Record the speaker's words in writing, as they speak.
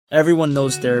Everyone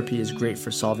knows therapy is great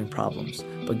for solving problems,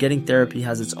 but getting therapy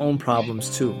has its own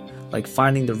problems too, like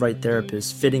finding the right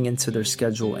therapist, fitting into their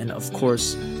schedule, and of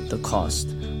course, the cost.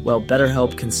 Well,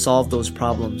 BetterHelp can solve those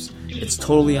problems. It's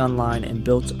totally online and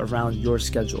built around your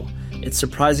schedule. It's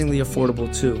surprisingly affordable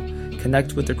too.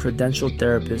 Connect with a credentialed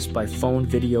therapist by phone,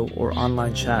 video, or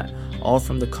online chat, all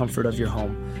from the comfort of your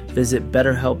home. Visit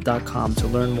BetterHelp.com to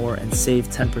learn more and save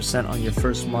 10% on your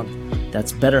first month.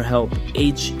 That's BetterHelp,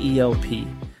 H-E-L-P.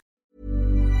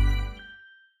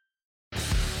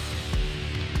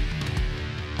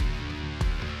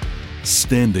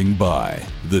 Standing By,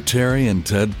 the Terry and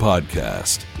Ted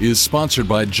podcast, is sponsored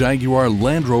by Jaguar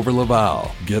Land Rover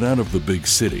Laval. Get out of the big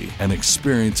city and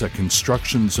experience a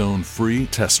construction zone-free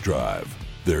test drive.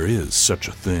 There is such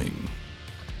a thing.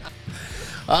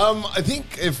 I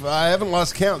think, if I haven't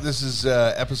lost count, this is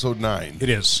episode 9. It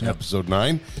is. Yep. Episode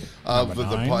 9 of the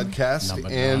podcast. Number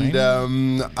and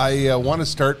 9. I want to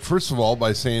start, first of all,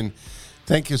 by saying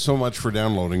thank you so much for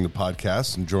downloading the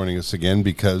podcast and joining us again,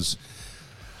 because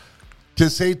to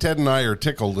say Ted and I are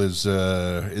tickled is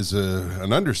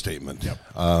an understatement. Yep.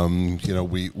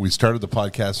 We started the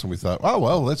podcast and we thought, oh,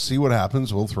 well, let's see what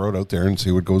happens. We'll throw it out there and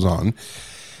see what goes on.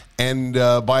 And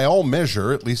by all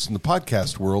measure, at least in the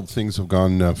podcast world, things have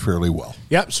gone fairly well.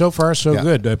 Yep, so far so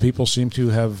good. People seem to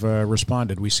have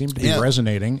responded. We seem to be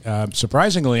resonating.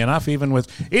 Surprisingly enough, even with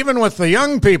the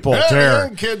young people, Terry.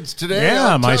 Young kids today.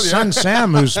 Yeah, my son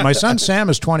Sam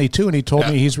is 22, and he told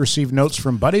me he's received notes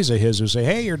from buddies of his who say,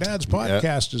 "Hey, your dad's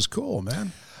podcast is cool,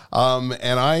 man."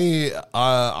 And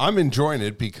I'm enjoying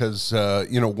it because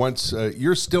once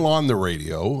you're still on the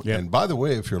radio, and by the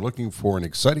way, if you're looking for an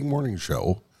exciting morning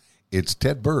show, it's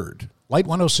Ted Bird. Light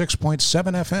 106.7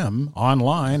 FM,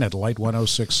 online at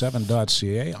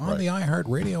light1067.ca, on the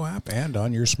iHeartRadio app, and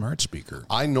on your smart speaker.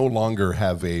 I no longer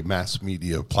have a mass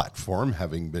media platform,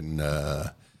 having been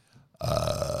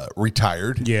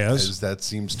retired. Yes. As that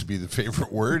seems to be the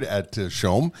favorite word at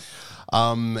Shome.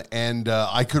 And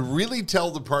I could really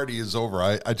tell the party is over.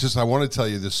 I want to tell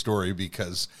you this story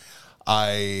because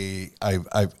I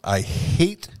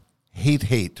hate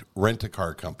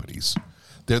rent-a-car companies.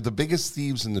 They're the biggest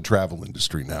thieves in the travel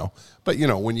industry now. But,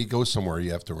 when you go somewhere,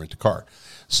 you have to rent a car.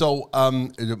 So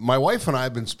my wife and I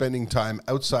have been spending time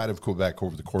outside of Quebec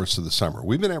over the course of the summer.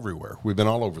 We've been everywhere. We've been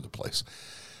all over the place.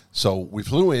 So we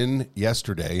flew in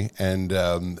yesterday, and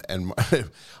I'm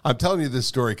telling you this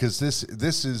story because this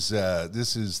is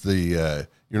the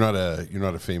you're not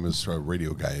a famous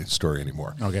radio guy story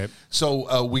anymore. Okay.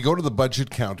 So we go to the budget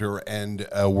counter, and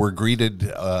we're greeted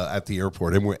at the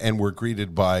airport, and we're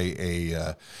greeted by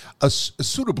a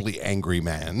suitably angry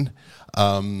man.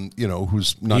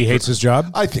 Who's not. He hates his job?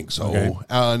 I think so. Okay.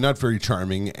 Not very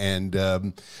charming,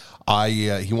 and.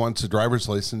 He wants a driver's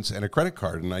license and a credit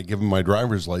card, and I give him my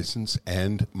driver's license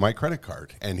and my credit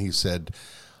card, and he said,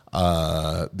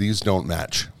 these don't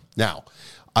match. Now,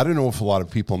 I don't know if a lot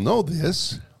of people know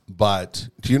this, but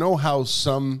do you know how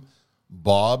some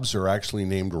Bobs are actually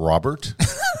named Robert?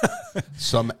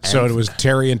 So it was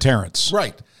Terry and Terrence.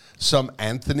 Right. Some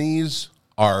Anthonys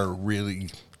are really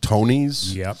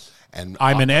Tonys. Yep. And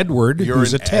I'm an Edward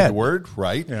who's a Ted. Edward,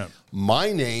 right? Yeah.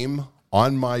 My name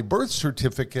on my birth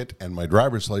certificate and my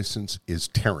driver's license is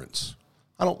Terrence.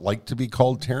 I don't like to be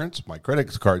called Terrence. My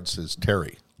credit card says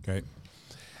Terry. Okay.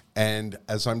 And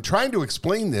as I'm trying to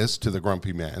explain this to the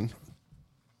grumpy man,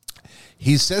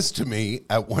 he says to me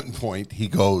at one point, he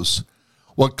goes,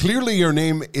 "Well, clearly your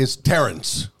name is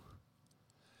Terrence."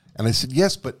 And I said,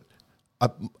 "Yes, but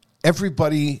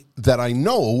everybody that I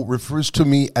know refers to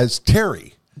me as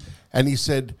Terry." And he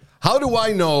said, "How do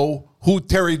I know who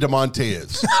Terry DeMonte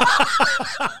is?"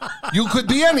 You could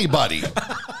be anybody.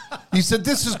 He said,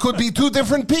 could be two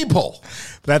different people.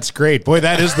 That's great. Boy,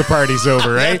 that is the party's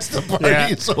over, right? That's the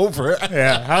party's over.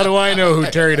 Yeah. How do I know who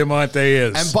Terry DeMonte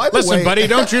is? And by the Listen, way, buddy,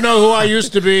 don't you know who I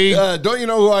used to be? Don't you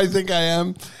know who I think I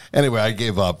am? Anyway, I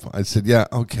gave up. I said, yeah,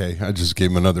 okay. I just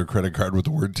gave him another credit card with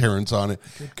the word Terrence on it.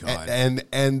 Good God.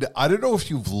 And I don't know if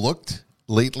you've looked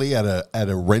lately at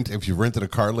a rent, if you've rented a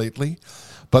car lately,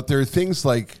 but there are things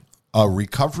like a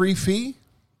recovery fee.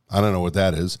 I don't know what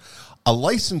that is. A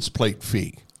license plate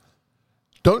fee.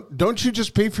 Don't you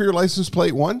just pay for your license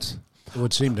plate once? It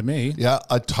would seem to me. Yeah,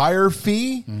 a tire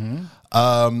fee,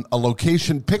 a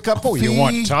location pickup fee. You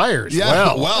want tires?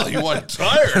 Yeah, well, you want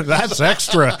tires. That's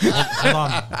extra.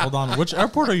 Hold on. Which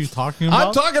airport are you talking about?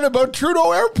 I'm talking about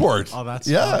Trudeau Airport. Oh, that's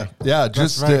yeah, funny. yeah. That's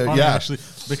Just very funny, yeah. actually,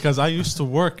 because I used to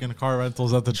work in car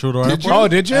rentals at the Trudeau Did Airport. you? Oh,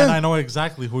 did you? And I know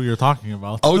exactly who you're talking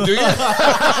about. Oh, do you?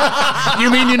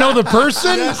 You mean you know the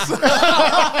person?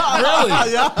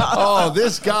 Really? Yeah. Oh,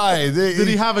 this guy. Did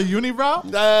he have a unibrow?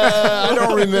 I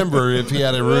don't remember if he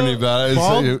had a Rooney belt.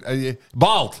 Bald?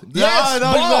 Bald. Yes, I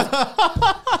know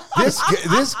bald.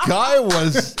 This guy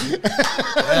was. You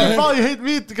probably hate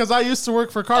me because I used to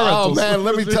work for car rentals. Oh man,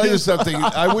 let me tell you something.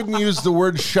 I wouldn't use the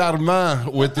word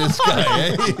charmant with this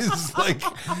guy. He's like,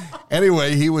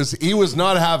 anyway, he was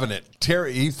not having it.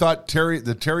 He thought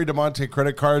the Terry DeMonte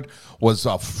credit card was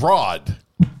a fraud,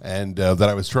 and that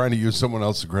I was trying to use someone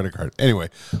else's credit card. Anyway,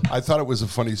 I thought it was a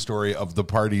funny story of the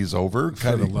party's over.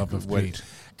 For the love of Pete.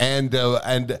 And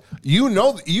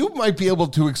you might be able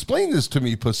to explain this to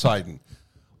me, Poseidon.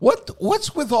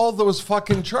 What's with all those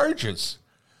fucking charges?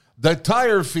 The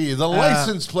tire fee, the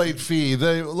license plate fee,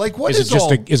 what is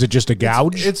it just a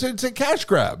gouge? It's a cash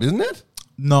grab, isn't it?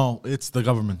 No, it's the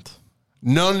government.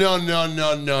 No.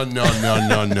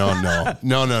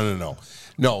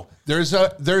 No. There's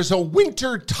a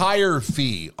winter tire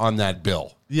fee on that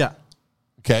bill. Yeah.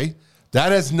 Okay?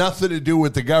 That has nothing to do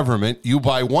with the government. You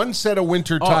buy one set of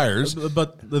winter tires.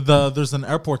 But there's an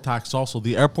airport tax also.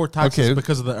 The airport tax is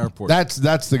because of the airport. That's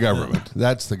the government. Yeah.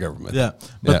 That's the government. Yeah.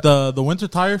 But the winter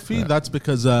tire fee, that's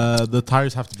because the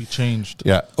tires have to be changed.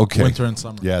 Yeah, okay. Winter and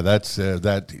summer. Yeah, that's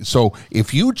that. So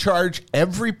if you charge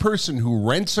every person who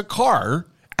rents a car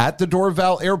at the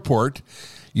Dorval Airport,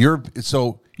 you're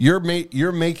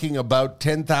making about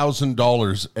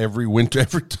 $10,000 every winter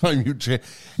every time you change.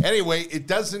 Anyway, it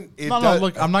doesn't.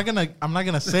 Look, I'm not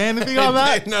gonna say anything on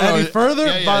that any further.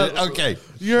 But okay,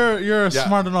 you're a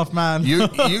smart enough man. You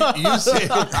say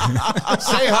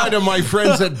hi to my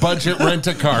friends at Budget Rent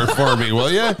a Car for me,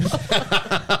 will you?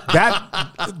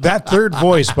 That third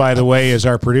voice, by the way, is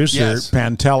our producer, Yes.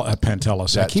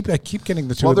 Pantelis. I keep getting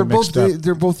the two of them mixed up.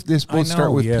 They both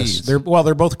start with P's. They're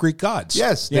both Greek gods.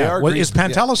 Yes, they are Well, Greek- is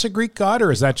Pantelis a Greek god,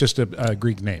 or is that just a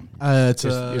Greek name?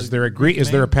 Is there a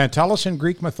Pantelis in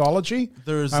Greek mythology?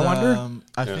 There's, I wonder.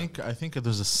 I think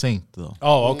there's a saint though.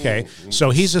 Oh, okay. So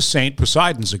he's a saint.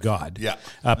 Poseidon's a god. Yeah.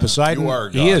 Poseidon. You are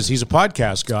a god. He is. He's a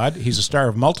podcast god. He's a star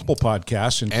of multiple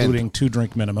podcasts, including Two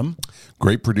Drink Minimum.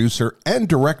 Great producer and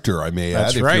director, I may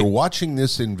That's add. right. If you're watching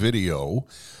this in video,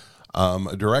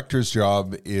 a director's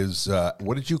job is,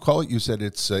 what did you call it? You said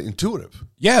it's intuitive.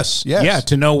 Yes. Yes. Yeah,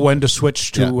 to know when to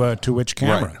switch to which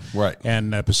camera. Right.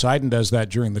 And Poseidon does that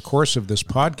during the course of this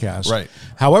podcast. Right.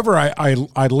 However,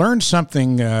 I learned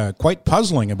something quite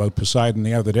puzzling about Poseidon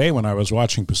the other day when I was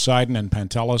watching Poseidon and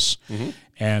Pantelis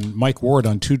and Mike Ward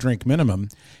on Two Drink Minimum.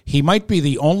 He might be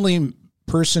the only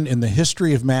person in the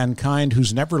history of mankind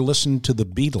who's never listened to the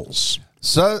Beatles.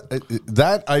 So Is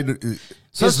that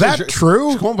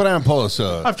true?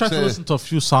 I've tried to listen to a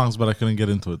few songs, but I couldn't get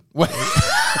into it.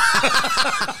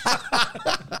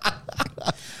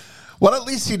 Well, at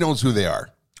least he knows who they are.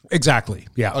 Exactly.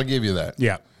 Yeah. I'll give you that.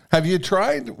 Yeah. Have you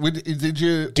tried? Did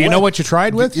you? Do you know what you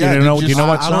tried with? Yeah, do you know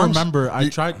what I songs? don't remember. I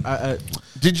tried.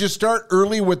 Did you start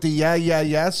early with the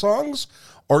yeah songs,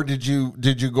 or did you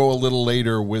go a little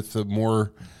later with the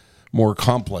more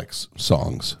complex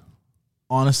songs?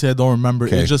 Honestly, I don't remember.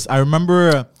 Okay. It's just I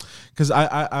remember because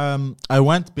I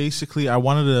went basically. I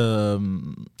wanted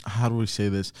to how do we say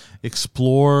this?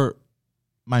 Explore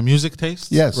my music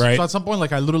tastes. Yes. Right. So at some point,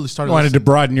 like I literally started. Wanted to listening-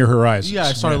 broaden your horizons. Yeah,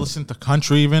 I started listening to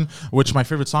country even, which my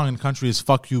favorite song in country is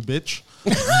 "Fuck You, Bitch,"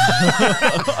 Oh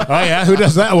yeah, who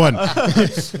does that one?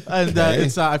 and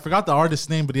it's I forgot the artist's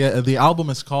name, but the album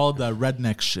is called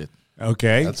 "Redneck Shit."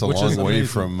 Okay. That's a Which long is way amazing.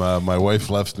 from my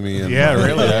wife left me. And Yeah,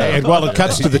 really. And, well, it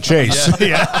cuts to the chase.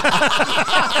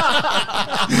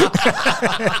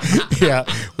 Yeah.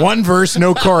 One verse,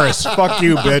 no chorus. Fuck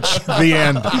you, bitch. The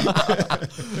end.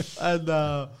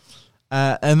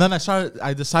 And then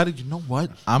I decided, you know what?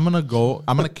 I'm gonna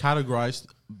categorize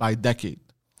by decade.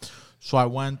 So I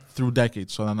went through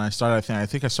decades. So then I started. I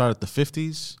think I started at the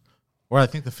 50s, or I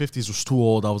think the 50s was too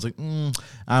old. I was like,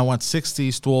 I went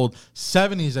 60s too old.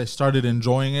 70s I started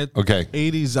enjoying it. Okay.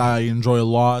 80s I enjoy a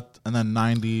lot, and then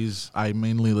 90s I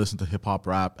mainly listen to hip hop,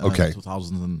 rap. And Okay. then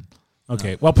 2000s and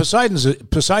Okay. Well,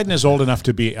 Poseidon is old enough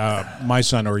to be my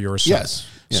son or your son. Yes.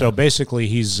 Yeah. So basically,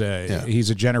 he's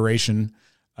a generation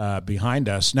behind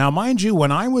us. Now, mind you,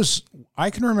 when I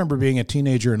can remember being a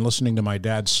teenager and listening to my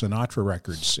dad's Sinatra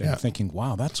records and thinking,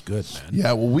 "Wow, that's good, man."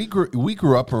 Yeah, well, we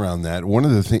grew up around that. One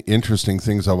of the interesting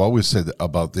things I've always said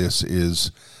about this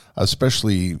is,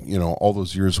 especially all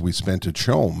those years we spent at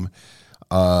CHOM,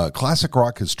 classic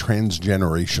rock is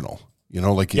transgenerational. You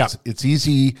know, like Yeah. it's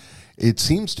easy. It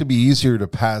seems to be easier to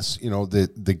pass. You know,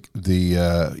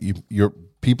 your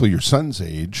people your son's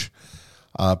age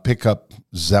pick up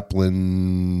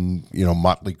Zeppelin. You know,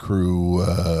 Motley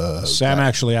Crue. Sam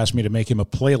actually asked me to make him a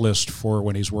playlist for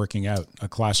when he's working out, a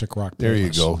classic rock playlist. There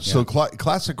you go. Yeah. So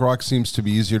classic rock seems to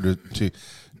be easier to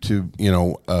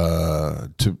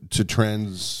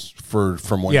transfer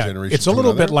from one generation. It's a to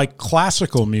little another. bit like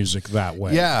classical music that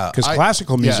way. Yeah, because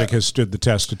classical music has stood the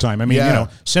test of time. I mean, Yeah.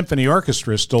 symphony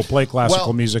orchestras still play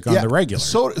classical music on the regular.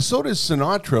 So does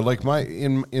Sinatra. Like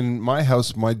in my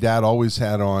house, my dad always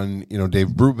had on Dave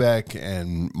Brubeck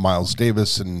and Miles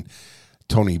Davis and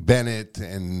Tony Bennett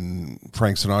and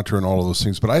Frank Sinatra and all of those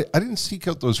things. But I didn't seek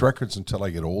out those records until I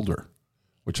get older,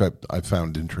 which I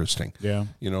found interesting. Yeah.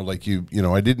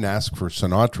 I didn't ask for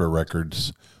Sinatra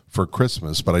records for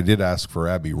Christmas, but I did ask for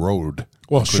Abbey Road.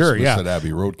 Well, on sure, Christmas yeah. That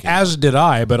Abbey Road came As did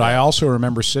I, but I also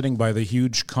remember sitting by the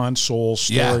huge console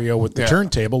stereo with the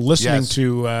turntable, listening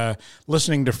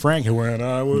to Frank, who when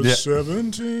I was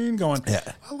 17, going,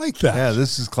 I like that. Yeah,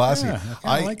 this is classic. Yeah,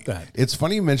 I kinda like that. It's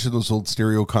funny you mentioned those old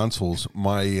stereo consoles.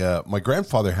 My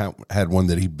grandfather had one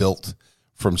that he built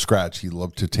from scratch. He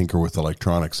loved to tinker with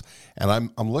electronics, and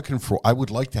I'm looking for. I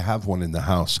would like to have one in the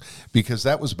house because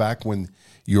that was back when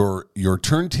your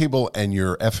turntable and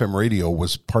your FM radio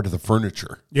was part of the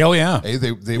furniture. Oh yeah,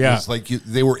 They was like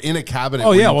they were in a cabinet. Oh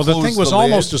when yeah, you well the closed thing was lid.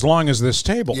 almost as long as this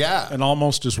table, Yeah. and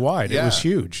almost as wide. It was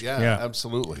huge. Yeah,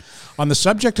 absolutely. On the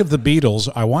subject of the Beatles,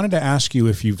 I wanted to ask you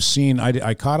if you've seen.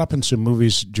 I caught up in some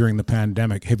movies during the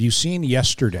pandemic. Have you seen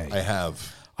Yesterday? I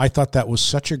have. I thought that was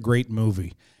such a great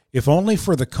movie, if only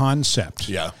for the concept.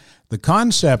 Yeah. The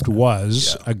concept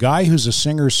was a guy who's a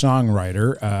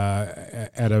singer-songwriter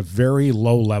at a very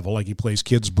low level, like he plays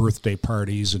kids' birthday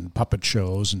parties and puppet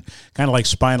shows, and kind of like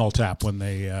Spinal Tap when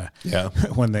they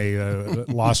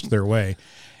lost their way.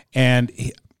 And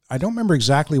I don't remember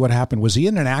exactly what happened. Was he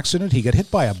in an accident? He got hit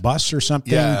by a bus or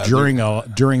something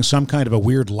during some kind of a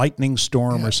weird lightning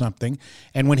storm or something.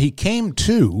 And when he came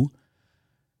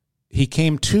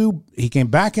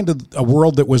back into a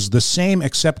world that was the same,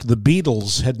 except the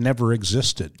Beatles had never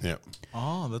existed. Yeah.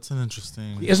 Oh, that's an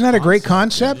interesting. Isn't that a great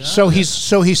concept? Yeah. So he's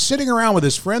sitting around with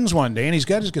his friends one day, and he's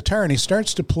got his guitar, and he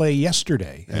starts to play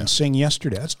Yesterday and sing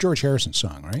Yesterday. That's George Harrison's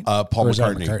song, right? Paul Or is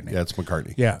that McCartney. Yeah, it's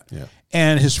McCartney. Yeah. Yeah.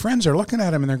 And his friends are looking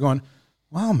at him, and they're going,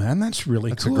 "Wow, man, that's really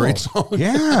That's cool. a great song."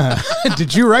 Yeah.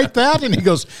 Did you write that? And he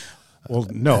goes, "Well,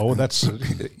 no, it's a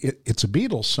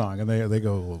Beatles song." And they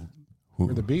go, "Well,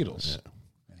 we're the Beatles." Yeah.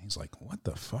 And he's like, "What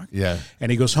the fuck?" Yeah.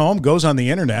 And he goes home, goes on the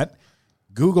internet,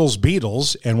 Googles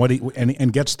Beatles,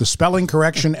 and gets the spelling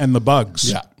correction and the bugs.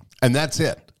 Yeah. And that's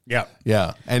it. Yeah.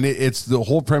 Yeah. And it's the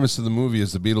whole premise of the movie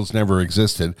is the Beatles never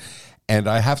existed. And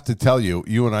I have to tell you,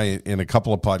 you and I, in a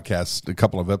couple of podcasts, a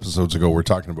couple of episodes ago, we're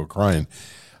talking about crying.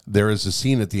 There is a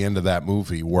scene at the end of that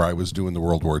movie where I was doing the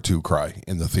World War II cry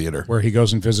in the theater. Where he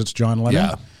goes and visits John Lennon.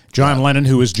 Yeah. John Lennon,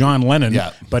 who is John Lennon,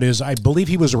 but I believe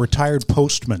he was a retired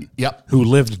postman. Yep. Who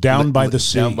lived down by the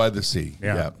sea. Down by the sea.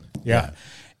 Yeah.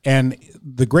 And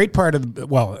the great part of it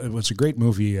was a great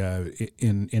movie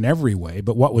in every way.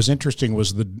 But what was interesting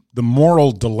was the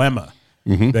moral dilemma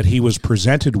that he was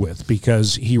presented with,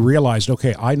 because he realized,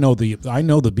 okay, I know the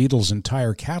Beatles'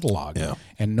 entire catalog,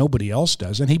 and nobody else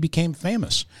does, and he became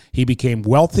famous. He became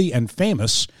wealthy and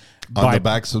famous on the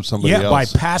backs of somebody else. by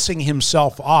passing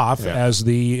himself off as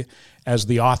the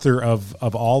author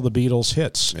of all the Beatles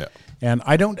hits. Yeah. And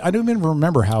I don't even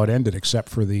remember how it ended, except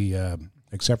for the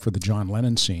John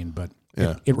Lennon scene. But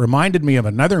it reminded me of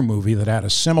another movie that had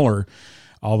a similar,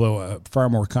 although far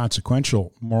more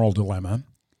consequential, moral dilemma.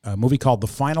 A movie called The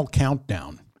Final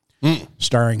Countdown,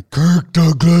 starring Kirk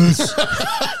Douglas.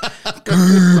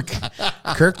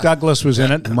 Kirk Douglas was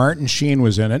in it. Martin Sheen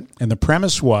was in it. And the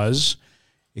premise was,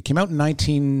 it came out in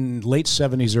late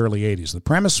 70s, early 80s. The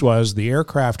premise was the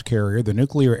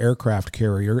nuclear aircraft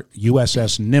carrier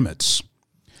USS Nimitz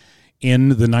in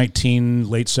the late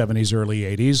 70s, early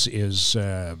 80s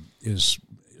is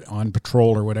on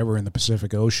patrol or whatever in the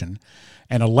Pacific Ocean.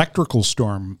 An electrical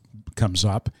storm comes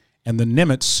up, and the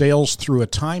Nimitz sails through a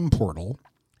time portal,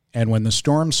 and when the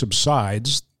storm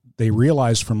subsides, they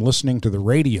realize from listening to the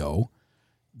radio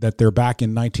that they're back in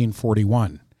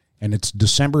 1941, and it's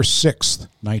December 6th,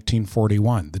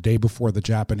 1941, the day before the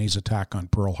Japanese attack on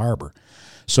Pearl Harbor.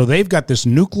 So they've got this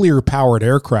nuclear-powered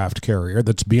aircraft carrier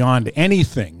that's beyond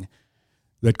anything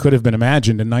that could have been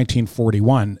imagined in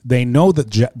 1941. They know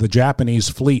that the Japanese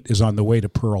fleet is on the way to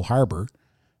Pearl Harbor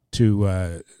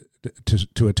to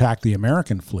attack the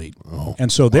American fleet.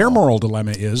 And so their moral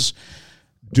dilemma is,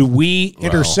 Do we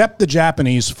intercept the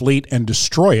Japanese fleet and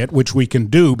destroy it, which we can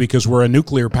do because we're a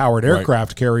nuclear-powered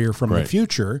aircraft carrier from the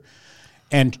future,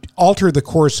 and alter the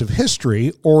course of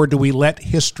history, or do we let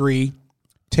history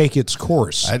take its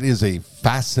course? That is a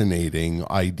fascinating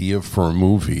idea for a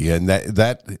movie, and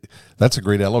that's a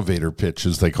great elevator pitch,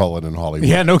 as they call it in Hollywood.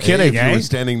 Yeah, no kidding. If you were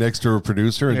standing next to a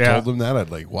producer and told them that, I'd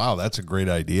like, wow, that's a great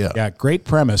idea. Yeah, great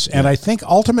premise. And I think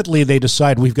ultimately they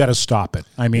decide we've got to stop it.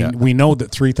 I mean, we know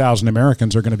that 3,000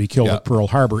 Americans are going to be killed at Pearl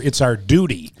Harbor. It's our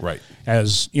duty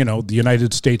as, the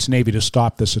United States Navy to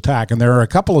stop this attack. And there are a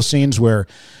couple of scenes where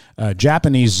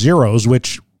Japanese Zeros,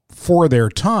 which for their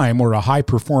time were a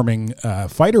high-performing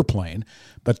fighter plane,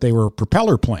 but they were a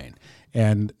propeller plane.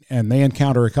 And they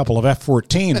encounter a couple of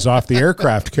F-14s off the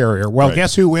aircraft carrier. Well,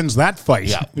 guess who wins that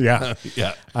fight? Yeah.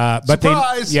 But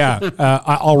surprise!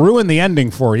 I'll ruin the ending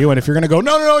for you. And if you're going to go,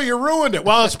 no, you ruined it.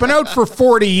 Well, it's been out for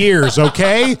 40 years,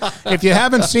 okay? If you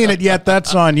haven't seen it yet,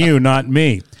 that's on you, not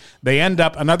me. They end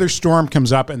up, another storm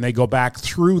comes up, and they go back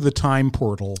through the time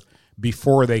portal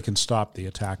before they can stop the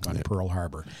attack on Pearl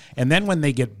Harbor. And then when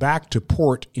they get back to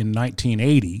port in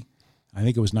 1980, I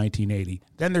think it was 1980,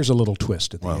 then there's a little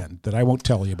twist at the end that I won't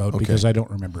tell you about because I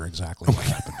don't remember exactly what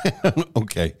happened.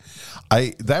 Okay.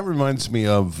 That reminds me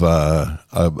of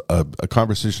a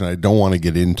conversation I don't want to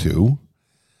get into,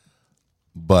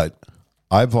 but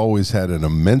I've always had an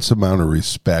immense amount of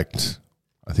respect.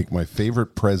 I think my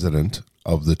favorite president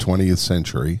of the 20th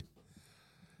century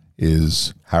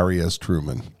is Harry S.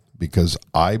 Truman, because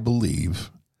I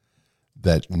believe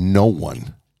that no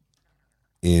one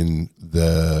in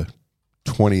the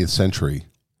 20th century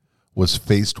was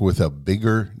faced with a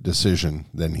bigger decision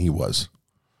than he was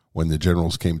when the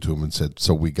generals came to him and said,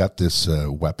 so we got this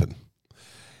weapon.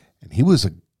 And he was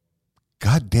a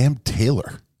goddamn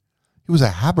tailor. He was a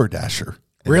haberdasher.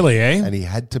 Really, eh? And he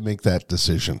had to make that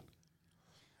decision.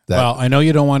 Well, I know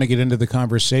you don't want to get into the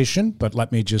conversation, but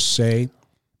let me just say,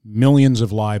 millions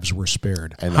of lives were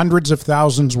spared. And hundreds of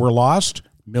thousands were lost.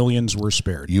 Millions were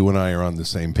spared. You and I are on the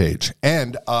same page.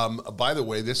 And by the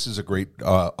way, this is a great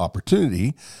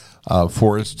opportunity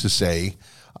for us to say,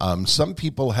 some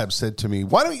people have said to me,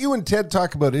 why don't you and Ted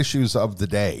talk about issues of the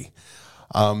day?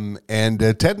 And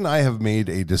Ted and I have made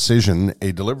a decision,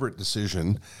 a deliberate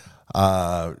decision,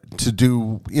 to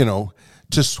do,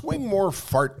 to swing more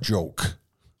fart joke.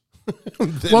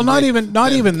 Well, not even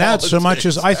that so much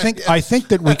as I think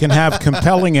that we can have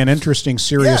compelling and interesting,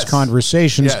 serious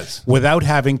conversations without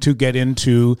having to get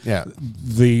into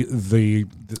the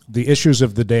issues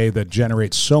of the day that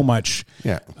generate so much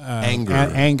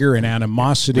anger and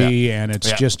animosity. And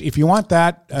it's just, if you want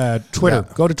that, Twitter,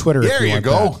 go to Twitter. There you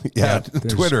go.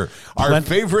 Twitter, our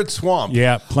favorite swamp.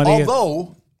 Yeah, plenty.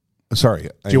 Although. Sorry.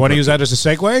 Do you want to use that as a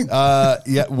segue?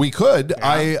 Yeah, we could.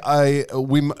 Yeah.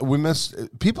 We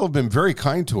missed. People have been very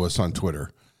kind to us on Twitter.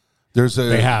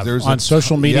 They have on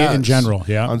social media in general.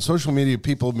 Yeah, on social media,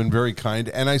 people have been very kind.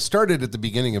 And I started at the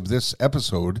beginning of this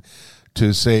episode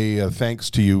to say thanks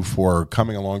to you for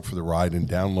coming along for the ride and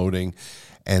downloading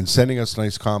and sending us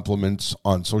nice compliments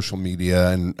on social media.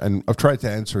 And I've tried to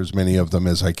answer as many of them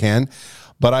as I can.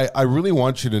 But I really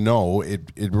want you to know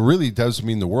it really does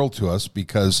mean the world to us,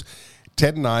 because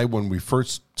Ted and I, when we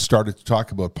first started to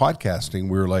talk about podcasting,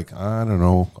 we were like, I don't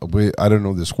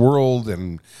know this world,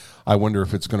 and I wonder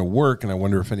if it's going to work, and I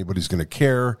wonder if anybody's going to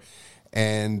care.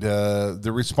 And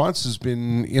the response has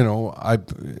been,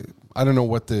 I don't know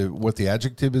what the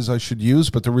adjective is I should use,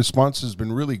 but the response has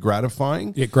been really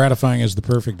gratifying. Yeah, gratifying is the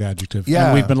perfect adjective. Yeah.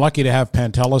 And we've been lucky to have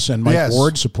Pantelis and Mike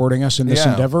Ward supporting us in this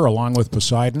endeavor, along with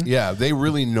Poseidon. Yeah, they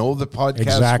really know the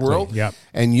podcast world. Yep.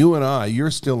 And you and I,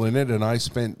 you're still in it, and I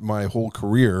spent my whole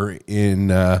career in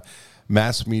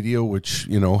mass media, which,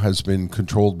 has been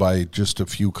controlled by just a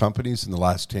few companies in the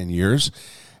last 10 years.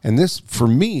 And this, for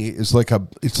me, is like a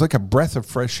breath of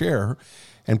fresh air.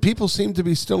 And people seem to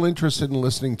be still interested in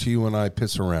listening to you and I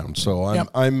piss around. So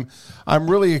I'm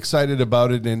really excited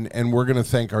about it, and we're going to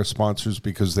thank our sponsors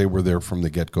because they were there from the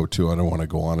get-go too. I don't want to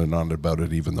go on and on about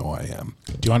it, even though I am.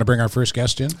 Do you want to bring our first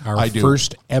guest in? Our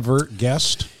first ever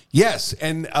guest? Yes,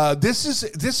 and this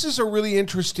is a really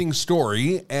interesting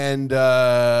story, and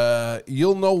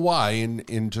you'll know why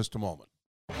in just a moment.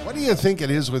 What do you think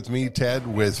it is with me, Ted,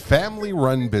 with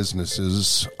family-run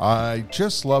businesses? I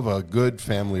just love a good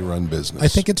family-run business. I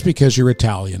think it's because you're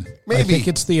Italian. Maybe. I think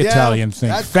it's the Italian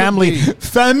thing. Familia.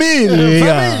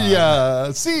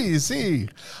 See.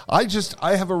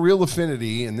 I have a real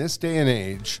affinity in this day and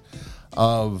age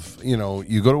of,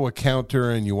 you go to a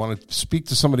counter and you want to speak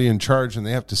to somebody in charge and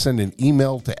they have to send an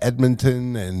email to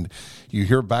Edmonton and you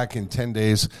hear back in 10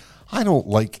 days. I don't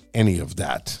like any of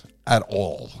that. at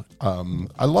all.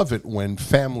 I love it when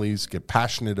families get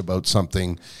passionate about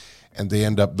something and they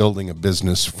end up building a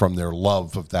business from their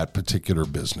love of that particular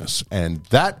business. And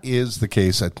that is the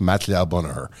case at Matelas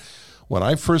Bonheur. When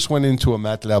I first went into a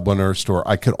Matelas Bonheur store,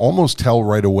 I could almost tell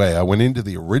right away. I went into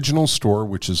the original store,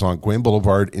 which is on Gouin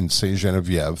Boulevard in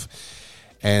Saint-Geneviève,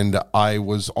 and I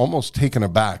was almost taken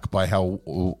aback by how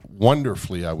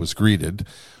wonderfully I was greeted,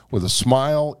 with a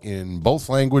smile in both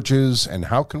languages, and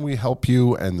how can we help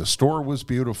you? And the store was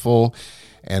beautiful,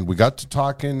 and we got to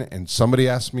talking, and somebody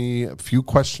asked me a few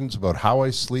questions about how I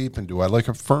sleep, and do I like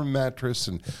a firm mattress,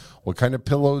 and what kind of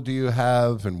pillow do you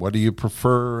have, and what do you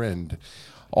prefer, and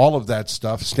all of that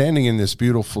stuff, standing in this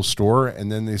beautiful store.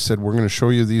 And then they said, we're going to show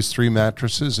you these 3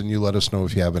 mattresses, and you let us know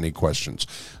if you have any questions.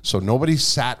 So nobody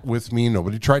sat with me.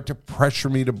 Nobody tried to pressure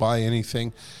me to buy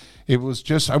anything. It was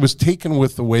just, I was taken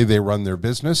with the way they run their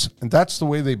business, and that's the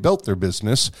way they built their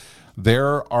business.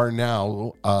 There are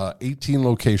now 18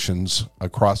 locations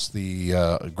across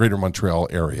the greater Montreal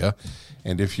area.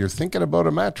 And if you're thinking about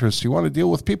a mattress, you want to deal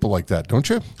with people like that, don't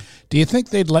you? Do you think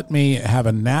they'd let me have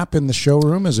a nap in the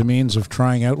showroom as a means of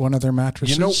trying out one of their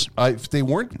mattresses? You know, if they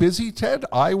weren't busy, Ted,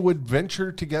 I would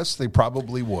venture to guess they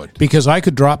probably would. Because I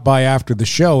could drop by after the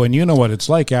show, and you know what it's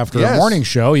like after a morning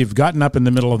show. You've gotten up in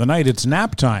the middle of the night. It's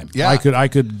nap time. Yeah. I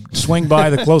could swing by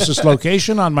the closest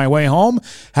location on my way home,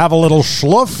 have a little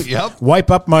schloof, wipe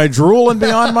up my drool, and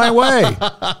be on my way.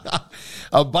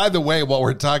 By the way, while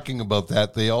we're talking about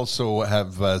that, they also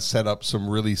have set up some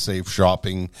really safe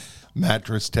shopping,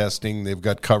 mattress testing. They've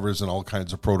got covers and all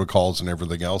kinds of protocols and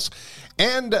everything else.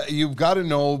 And you've got to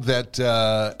know that,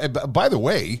 by the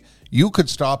way, you could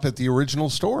stop at the original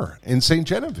store in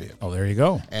Saint-Geneviève. Oh, there you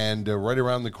go. And right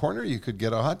around the corner, you could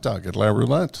get a hot dog at La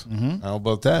Roulette. Mm-hmm. How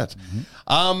about that?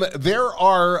 Mm-hmm. There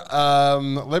are,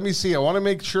 let me see, I want to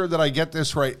make sure that I get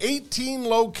this right, 18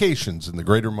 locations in the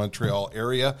greater Montreal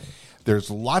area.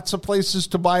 There's lots of places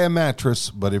to buy a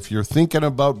mattress, but if you're thinking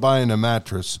about buying a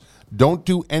mattress, don't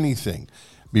do anything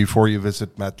before you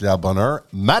visit Matelas Bonheur,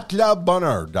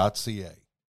 matelasbonheur.ca.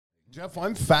 Jeff,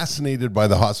 I'm fascinated by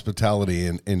the hospitality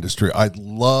industry. I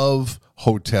love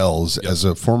hotels. Yep. As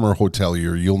a former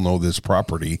hotelier, you'll know this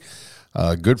property.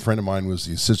 A good friend of mine was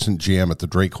the assistant GM at the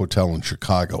Drake Hotel in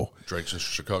Chicago. Drake's in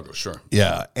Chicago, sure.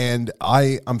 Yeah, and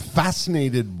I'm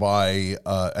fascinated by,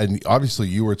 and obviously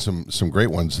you were at some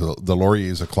great ones. The Laurier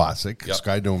is a classic. Yep.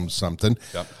 Skydome's something.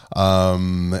 Yep.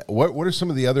 What are some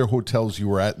of the other hotels you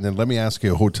were at? And then let me ask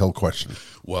you a hotel question.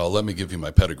 Well, let me give you my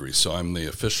pedigree. So I'm the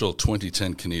official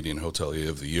 2010 Canadian Hotelier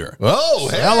of the Year. Oh,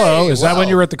 hey, hello. Is that when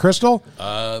you were at the Crystal?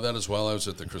 That is while I was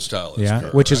at the Cristal. Yeah,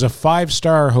 which is a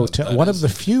 5-star hotel. One of the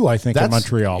few, I think, in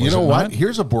Montreal. You know what?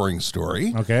 Here's a boring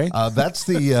story. Okay. That's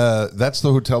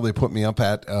the hotel they put me up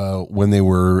at when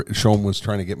Shom was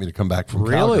trying to get me to come back from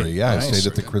Calgary. Yeah, nice. I stayed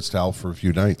at the Cristal for a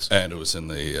few nights. And it was in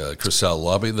the Cristal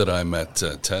lobby that I met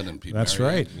Ted and Pete. That's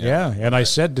Mary. Right. Yeah. And I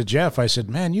said to Jeff, I said,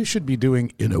 man, you should be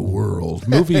doing In a World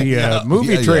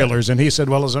movie trailers. And he said,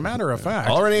 well, as a matter of fact.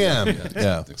 Already am.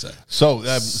 Yeah. Exactly. So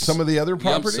some of the other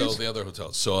properties? So the other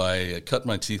hotels. So I cut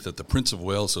my teeth at the Prince of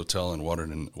Wales Hotel in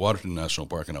Waterton National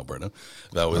Park in Alberta.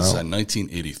 That was in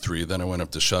 1983. Then I went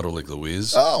up to Chateau Lake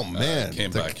Louise. Oh, man.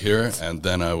 Came back here. And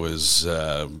then I was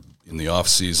in the off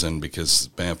season because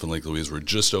Banff and Lake Louise were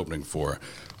just opening for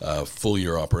full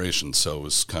year operations. So it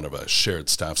was kind of a shared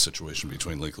staff situation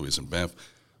between Lake Louise and Banff.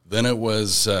 Then it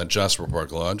was Jasper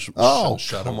Park Lodge,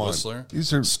 Chateau Whistler,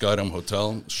 Skydome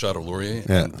Hotel, Chateau Laurier,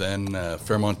 and then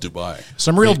Fairmont Dubai.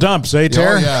 Some real dumps, eh,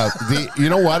 Ter? Oh, yeah. You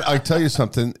know what? I tell you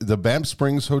something. The Banff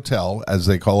Springs Hotel, as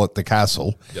they call it, the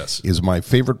Castle, is my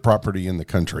favorite property in the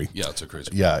country. Yeah, it's a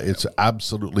crazy property. It's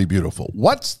absolutely beautiful.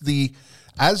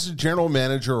 As a general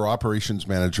manager or operations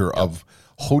manager of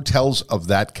hotels of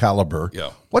that caliber,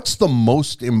 what's the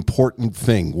most important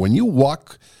thing when you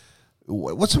walk?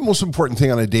 What's the most important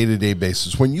thing on a day-to-day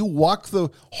basis? When you walk the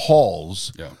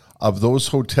halls of those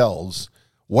hotels,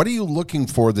 what are you looking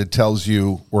for that tells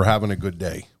you we're having a good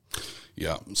day?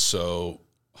 Yeah, so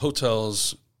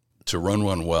hotels, to run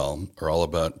one well, are all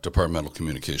about departmental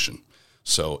communication.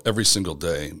 So every single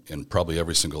day, in probably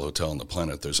every single hotel on the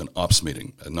planet, there's an ops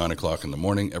meeting at 9 o'clock in the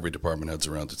morning. Every department heads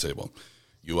around the table.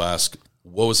 You ask,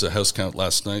 what was the house count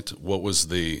last night? What was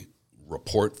the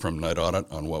report from night audit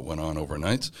on what went on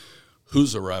overnight?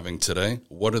 Who's arriving today?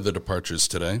 What are the departures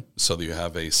today? So that you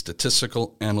have a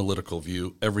statistical, analytical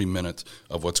view every minute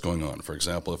of what's going on. For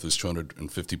example, if there's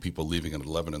 250 people leaving at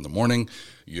 11 in the morning,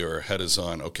 your head is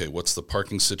on, okay, what's the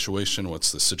parking situation?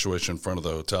 What's the situation in front of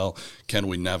the hotel? Can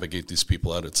we navigate these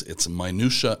people out? It's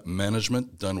minutia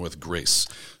management done with grace.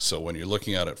 So when you're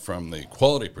looking at it from the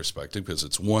quality perspective, because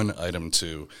it's one item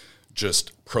to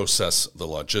just process the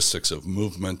logistics of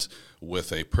movement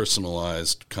with a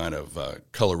personalized kind of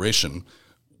coloration,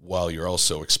 while you're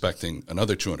also expecting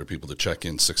another 200 people to check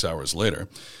in 6 hours later,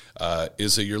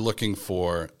 is that you're looking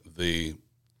for the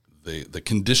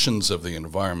conditions of the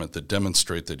environment that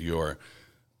demonstrate that you're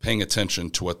paying attention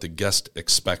to what the guest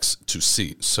expects to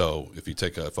see. So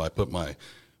if I put my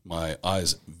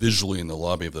eyes visually in the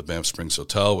lobby of the Banff Springs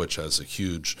Hotel, which has a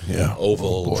huge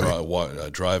oval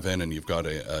drive-in, and you've got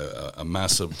a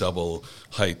massive double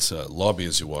height lobby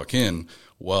as you walk in.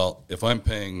 Well, if I'm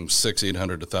paying $600,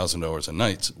 $800 to $1,000 a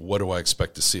night, what do I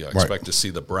expect to see? I expect to see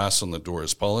the brass on the door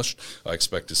is polished. I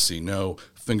expect to see no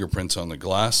fingerprints on the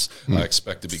glass. I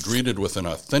expect to be greeted with an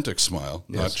authentic smile,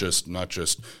 not just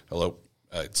hello.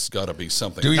 It's got to be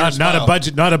something. Not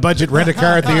a budget rent a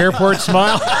car at the airport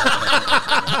smile.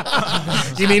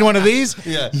 You mean one of these?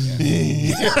 Yeah.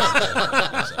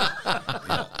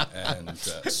 And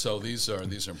so these are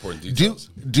important details.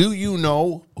 Do you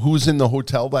know who's in the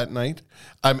hotel that night?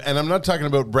 And I'm not talking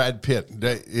about Brad Pitt.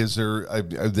 Is there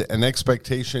an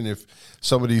expectation if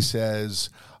somebody says,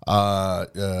 I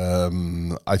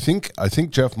think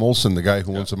Jeff Molson, the guy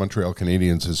who owns the Montreal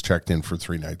Canadiens, has checked in for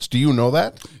 3 nights. Do you know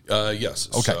that? Yes.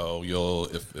 Okay. So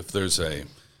if there's a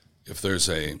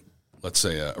let's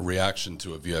say a reaction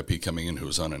to a VIP coming in who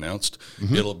is unannounced,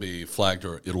 it'll be flagged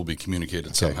or it'll be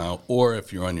communicated somehow. Or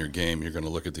if you're on your game, you're going to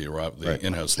look at the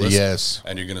in-house list,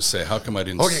 and you're going to say, "How come I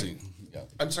didn't see?" Yeah.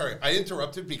 I'm sorry, I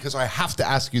interrupted because I have to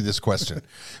ask you this question.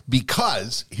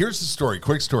 Because here's the story,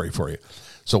 quick story for you.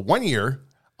 So one year,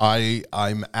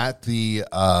 I'm at the,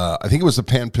 I think it was the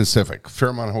Pan Pacific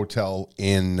Fairmont Hotel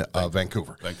in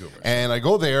Vancouver. And I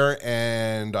go there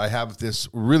and I have this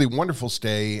really wonderful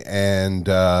stay and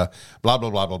blah, blah,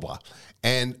 blah, blah, blah.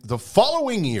 And the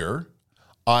following year,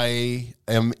 I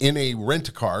am in a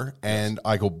rent-a-car and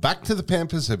I go back to the Pan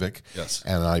Pacific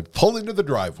and I pull into the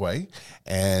driveway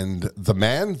and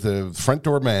the front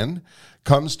door man,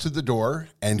 comes to the door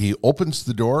and he opens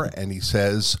the door and he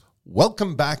says,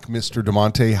 "Welcome back, Mr.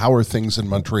 DeMonte. How are things in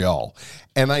Montreal?"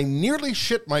 And I nearly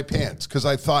shit my pants because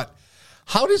I thought,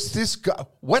 how does this go?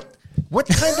 What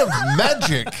kind of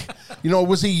magic? It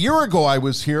was a year ago I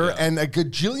was here, and a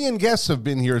gajillion guests have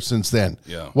been here since then.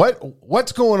 Yeah.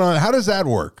 What's going on? How does that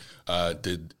work?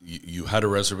 Did you had a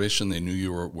reservation? They knew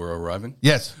you were arriving?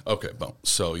 Yes. Okay, well,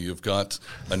 so you've got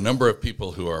a number of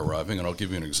people who are arriving, and I'll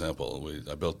give you an example.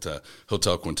 I built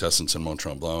Hotel Quintessence in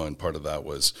Mont-Tremblant, and part of that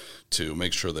was to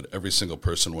make sure that every single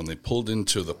person, when they pulled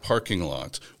into the parking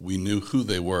lot, we knew who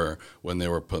they were when they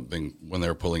were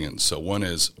pulling in. So one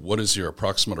is, what is your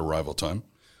approximate arrival time?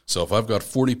 So if I've got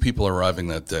 40 people arriving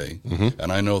that day,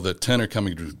 and I know that 10 are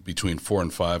coming between 4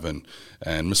 and 5, and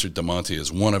Mr. DeMonte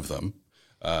is one of them,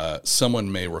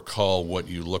 someone may recall what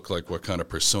you look like, what kind of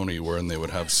persona you were, and they would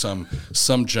have some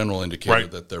general indicator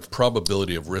that their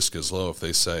probability of risk is low. If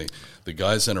they say the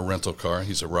guy's in a rental car,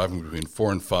 he's arriving between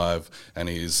 4 and 5, and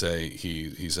he's a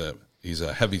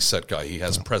heavy set guy. He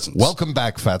has presence. Welcome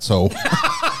back, Fatso.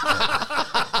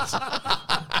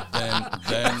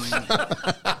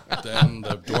 Then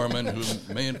the doorman, who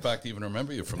may in fact even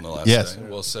remember you from the last day,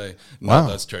 will say, "No,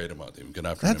 that's Terry DeMonte. Good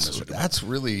afternoon, Mr. DeMonte." That's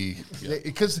really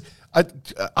because I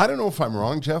don't know if I'm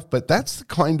wrong, Jeff, but that's the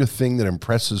kind of thing that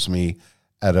impresses me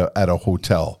at a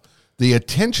hotel. The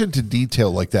attention to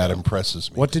detail like that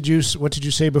impresses me. What did you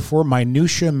say before?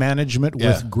 Minutia management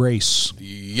with grace.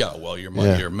 Yeah, well,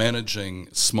 you're managing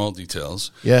small details.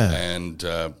 Yeah. And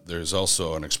there's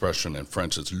also an expression in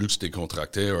French, it's luxe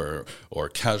décontracté or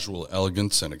casual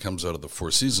elegance, and it comes out of the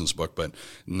Four Seasons book, but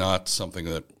not something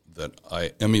that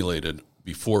I emulated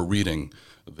before reading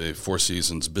the Four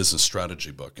Seasons business strategy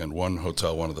book. And one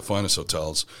hotel, one of the finest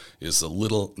hotels, is the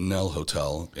Little Nell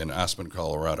Hotel in Aspen,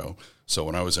 Colorado. So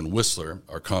when I was in Whistler,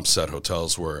 our comp set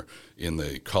hotels were in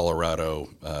the Colorado,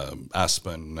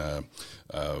 Aspen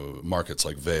markets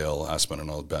like Vail, Aspen,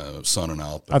 and Sun and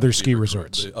Alp. Other ski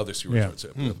resorts.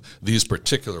 These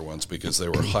particular ones, because they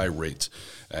were high rate.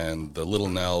 And the Little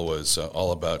Nell was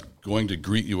all about going to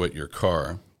greet you at your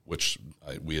car, which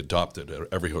we adopted at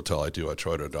every hotel I do. I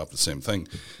try to adopt the same thing.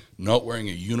 Not wearing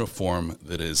a uniform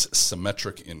that is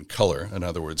symmetric in color. In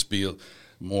other words, be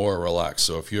more relaxed.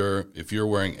 So if you're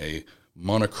wearing a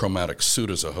monochromatic suit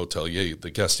as a hotelier, the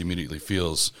guest immediately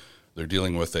feels they're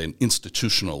dealing with an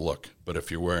institutional look. But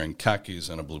if you're wearing khakis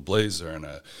and a blue blazer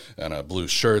and a blue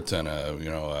shirt and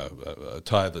a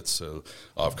tie that's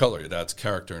off color, it adds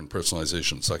character and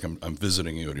personalization. It's like I'm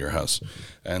visiting you at your house.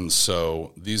 And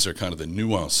so these are kind of the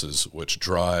nuances which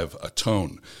drive a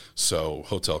tone. So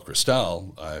Hotel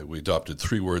Cristal, we adopted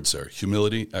 3 words there: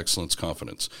 humility, excellence,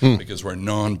 confidence, because we're a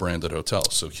non-branded hotel.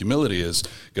 So humility is,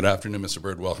 good afternoon, Mr.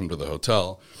 Bird, welcome to the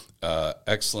hotel.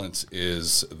 Excellence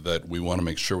is that we want to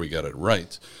make sure we get it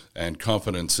right. And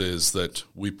confidence is that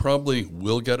we probably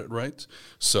will get it right.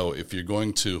 So if you're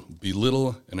going to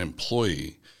belittle an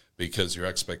employee because your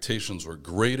expectations were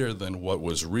greater than what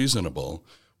was reasonable,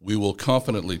 we will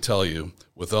confidently tell you,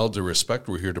 with all due respect,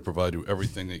 we're here to provide you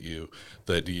everything that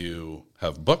you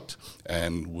have booked,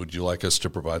 and would you like us to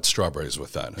provide strawberries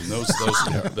with that? And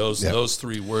those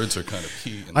 3 words are kind of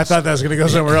key. I thought that was going to go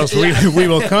somewhere else. We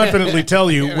will confidently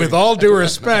tell you, with all due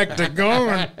respect, to go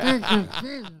and...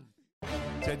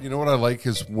 Ted, you know what I like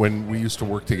is when we used to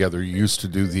work together, you used to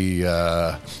do the...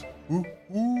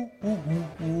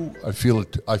 I feel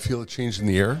it change in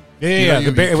the air. Yeah,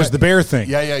 it was the bear thing.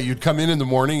 Yeah. You'd come in the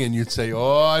morning and you'd say,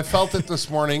 "Oh, I felt it this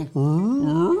morning,"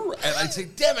 and I'd say,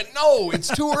 "Damn it, no, it's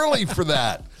too early for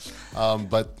that."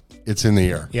 But it's in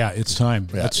the air. Yeah, it's time.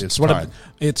 Yeah,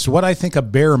 it's what I think a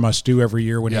bear must do every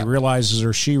year when he realizes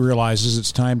or she realizes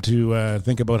it's time to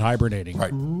think about hibernating.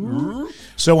 Right.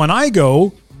 So when I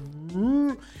go,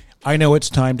 I know it's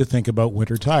time to think about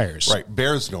winter tires. Right.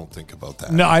 Bears don't think about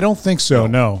that. No, I don't think so.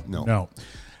 No.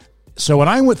 So when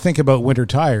I would think about winter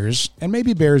tires, and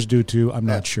maybe bears do too, I'm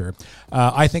not sure,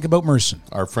 I think about Merson.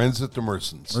 Our friends at the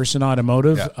Mersons. Merson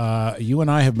Automotive. Yeah. You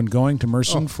and I have been going to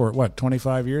Merson for,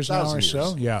 25 years now or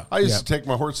so? Yeah. I used to take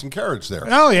my horse and carriage there.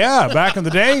 Oh, yeah, back in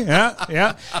the day.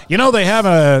 Yeah. You know, they have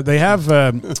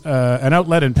an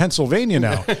outlet in Pennsylvania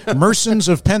now, Mersons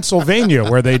of Pennsylvania,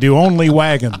 where they do only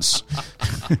wagons.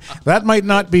 That might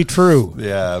not be true.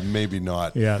 Yeah, maybe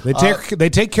not. Yeah, they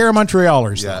take care of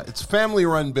Montrealers. Yeah, it's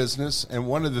family-run business, and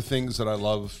one of the things that I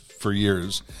love for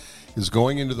years is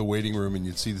going into the waiting room and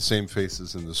you'd see the same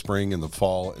faces in the spring and the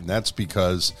fall, and that's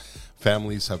because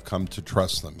families have come to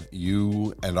trust them.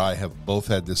 You and I have both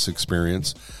had this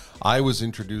experience. I was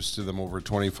introduced to them over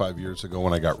 25 years ago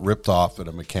when I got ripped off at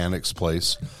a mechanic's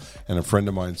place, and a friend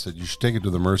of mine said, "You should take it to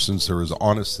the Mersons. They're as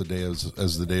honest the day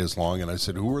as the day is long." And I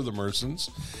said, "Who are the Mersons?"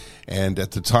 And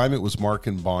at the time, it was Mark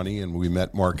and Bonnie, and we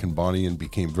met Mark and Bonnie and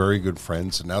became very good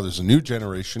friends. And now there's a new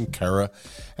generation, Cara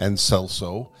and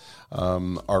Celso,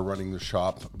 are running the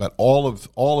shop. But all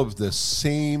of the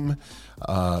same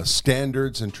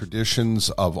standards and traditions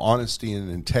of honesty and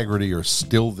integrity are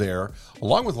still there,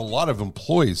 along with a lot of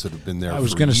employees that have been there. I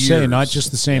was going to say, not just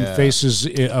the same faces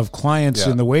of clients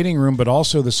in the waiting room, but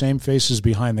also the same faces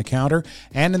behind the counter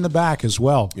and in the back as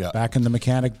well, back in the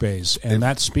mechanic bays. And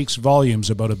that speaks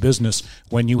volumes about a business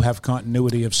when you have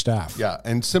continuity of staff. Yeah,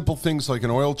 and simple things like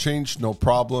an oil change, no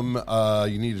problem.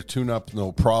 You need a tune-up,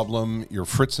 no problem. Your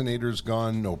Fritzinator's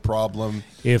gone, no problem.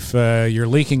 If you're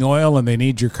leaking oil and they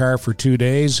need your car for 2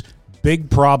 days, big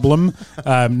problem.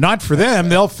 Not for them,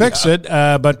 they'll fix it,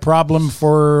 but problem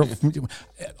for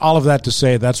all of that to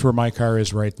say that's where my car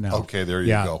is right now. Okay, there you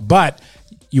go. But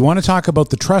you want to talk about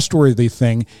the trustworthy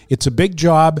thing. It's a big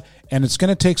job, and it's going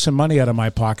to take some money out of my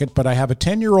pocket, but I have a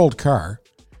 10-year-old car,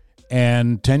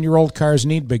 and 10-year-old cars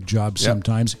need big jobs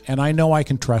sometimes, and I know I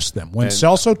can trust them. When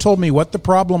Celso told me what the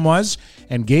problem was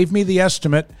and gave me the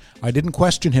estimate, I didn't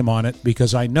question him on it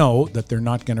because I know that they're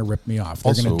not going to rip me off.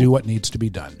 They're going to do what needs to be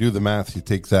done. Do the math. You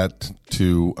take that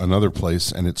to another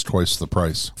place, and it's twice the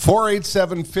price.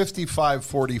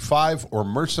 487-5545 or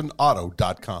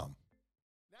mersonauto.com.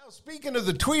 Now, speaking of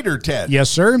the tweeter, Ted.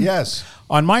 Yes, sir. Yes.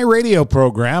 On my radio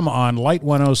program on Light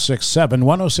 106.7,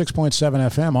 106.7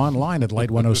 FM, online at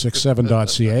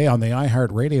light1067.ca, on the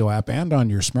iHeartRadio app, and on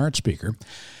your smart speaker.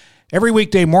 Every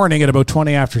weekday morning at about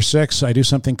 20 after 6, I do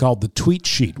something called the Tweet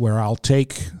Sheet, where I'll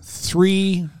take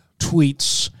 3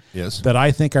 tweets that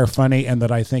I think are funny and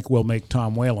that I think will make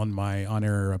Tom Whalen, my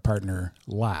on-air partner,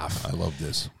 laugh. I love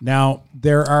this. Now,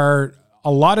 there are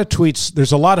a lot of tweets.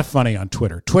 There's a lot of funny on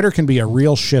Twitter. Twitter can be a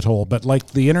real shithole, but like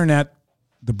the internet,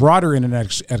 the broader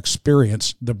internet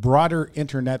experience, it's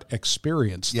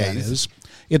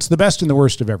the best and the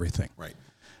worst of everything. Right.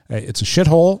 It's a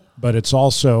shithole, but it's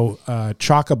also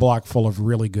chock-a-block full of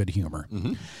really good humor.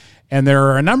 Mm-hmm. And there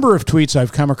are a number of tweets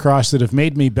I've come across that have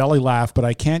made me belly laugh, but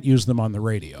I can't use them on the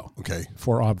radio. Okay.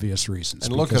 For obvious reasons.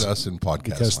 And look at us in podcast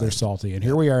because land. They're salty. And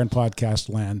here we are in podcast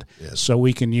land, so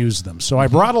we can use them. So I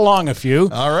brought along a few.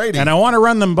 All righty. And I want to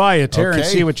run them by you, Tara, and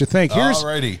see what you think.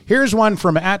 Here's one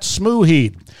from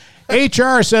 @Smooheed.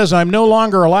 HR says I'm no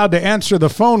longer allowed to answer the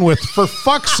phone with, "For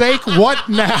fuck's sake, what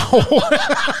now?"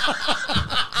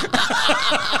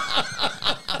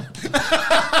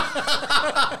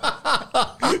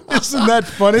 Isn't that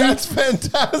funny? That's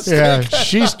fantastic. Yeah,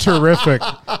 she's terrific.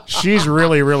 She's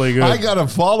really, really good. I gotta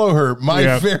follow her.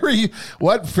 My fairy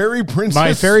princess.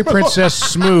 My fairy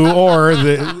princess Smoo, or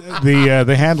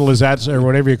the handle is at, or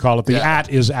whatever you call it. The at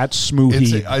is at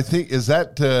Smoohee. I think, is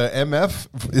that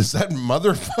MF? Is that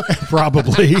motherfucker?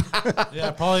 Probably.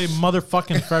 Yeah, probably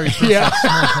motherfucking fairy princess. Yeah.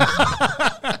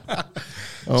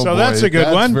 Oh, so boy, that's a good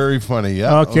one. That's very funny.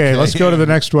 Yeah. Okay, let's go to the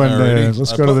next one.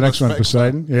 Let's go to the next one, specs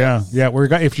Poseidon. Yeah.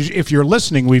 If you're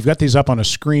listening, we've got these up on a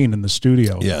screen in the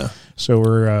studio. Yeah. So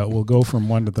we'll go from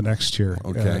one to the next here.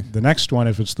 Okay. The next one,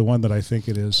 if it's the one that I think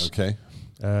it is. Okay.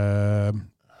 All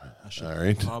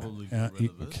right. Probably get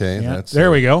rid of it. Okay. Yeah, That's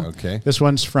there we go. Okay. This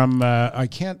one's from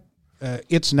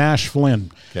it's Nash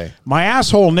Flynn. Okay. My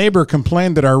asshole neighbor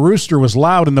complained that our rooster was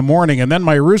loud in the morning, and then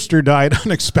my rooster died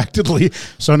unexpectedly.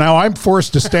 So now I'm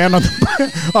forced to stand on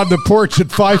the porch at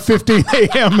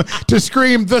 5:15 a.m. to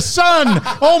scream, "The sun!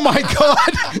 Oh my God!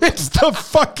 It's the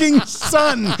fucking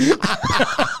sun!"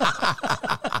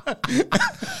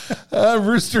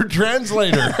 Rooster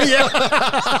translator.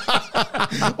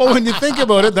 Well, when you think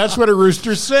about it, that's what a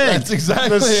rooster's saying. That's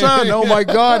exactly the sun. Oh my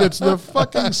God! It's the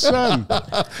fucking sun.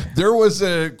 There was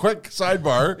a quick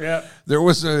sidebar. Yeah. There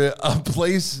was a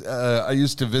place I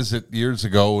used to visit years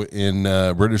ago in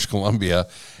British Columbia,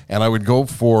 and I would go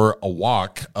for a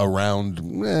walk around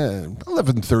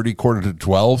 11:30, quarter to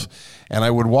 12, and I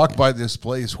would walk by this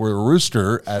place where a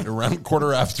rooster at around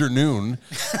quarter afternoon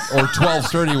or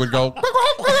 12:30 would go.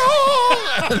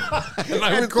 And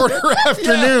I would quarter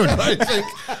afternoon. Yeah, and I think,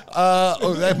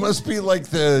 that must be like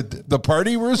the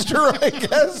party rooster, I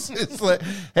guess. It's like,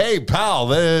 hey, pal,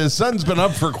 the sun's been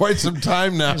up for quite some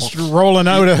time now. Just rolling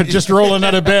out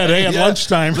of bed, at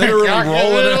lunchtime. Literally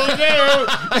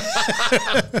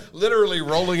literally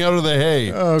rolling out of the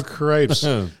hay. Oh, Christ.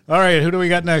 All right, who do we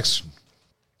got next?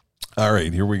 All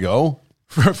right, here we go.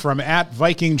 From at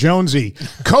Viking Jonesy.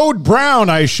 Code Brown,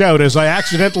 I shout as I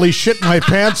accidentally shit my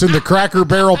pants in the Cracker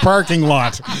Barrel parking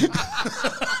lot.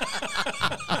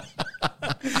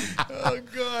 Oh,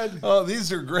 God. Oh,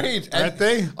 these are great. Aren't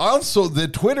they? Also, the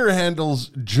Twitter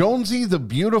handles Jonesy the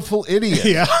Beautiful Idiot.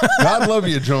 Yeah. God love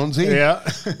you, Jonesy. Yeah.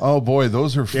 Oh, boy,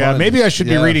 those are fun. Yeah, maybe I should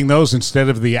be reading those instead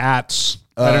of the ats.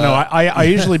 I don't know. I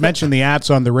usually mention the ats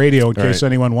on the radio in case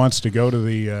anyone wants to go to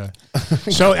the.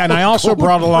 And I also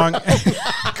brought along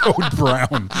Code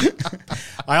Brown.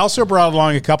 I also brought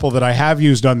along a couple that I have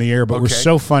used on the air, but were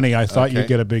so funny. I thought you'd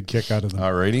get a big kick out of them.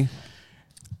 All righty.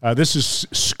 This is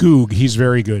Skoog. He's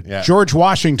very good. Yeah. George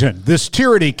Washington. This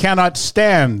tyranny cannot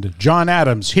stand. John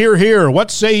Adams. Hear, hear.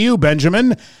 What say you,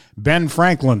 Benjamin? Ben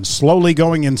Franklin, slowly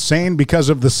going insane because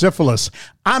of the syphilis.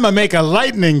 I'ma make a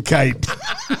lightning kite.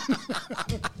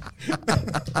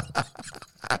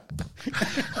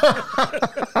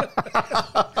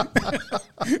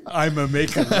 I'ma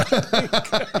make a lightning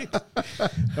kite.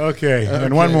 Okay,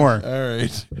 and one more. All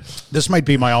right. This might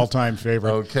be my all-time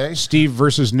favorite. Okay. Steve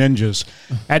versus ninjas.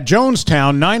 At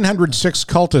Jonestown, 906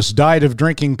 cultists died of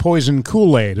drinking poison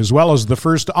Kool-Aid, as well as the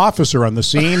first officer on the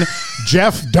scene,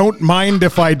 Jeff Don't Mind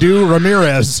If I Do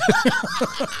Ramirez.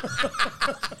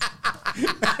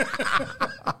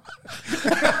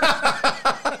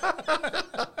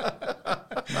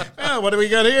 What do we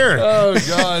got here? Oh,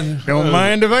 God. Don't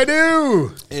mind if I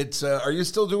do. It's. Are you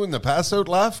still doing the pass out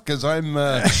laugh? Because I'm.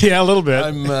 Yeah, a little bit.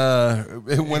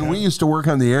 When we used to work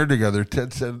on the air together,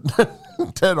 Ted said,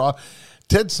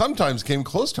 Ted sometimes came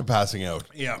close to passing out.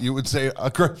 Yeah. You would say,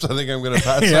 Crips, I think I'm going to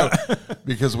pass out,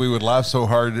 because we would laugh so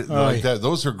hard like that.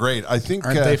 Those are great. I think.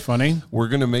 Aren't they funny? We're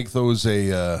going to make those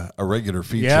a regular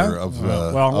feature of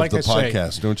the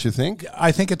podcast, don't you think?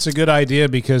 I think it's a good idea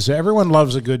because everyone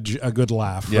loves a good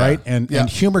laugh, right? And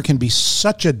humor can be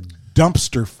such a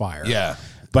dumpster fire. Yeah.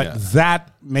 But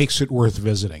that makes it worth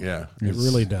visiting. Yeah. It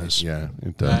really does. Yeah,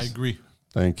 it does. I agree.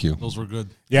 Thank you. Those were good.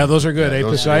 Yeah, those are good,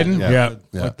 Poseidon? Yeah.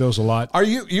 Like those a lot. Are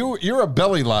you're a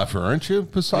belly laugher, aren't you,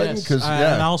 Poseidon? Yes, Because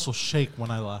and I also shake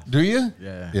when I laugh. Do you?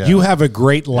 Yeah. You have a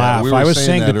great laugh. we were I was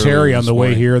saying saying that to Terry earlier on the this way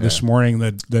morning. here this morning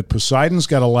that Poseidon's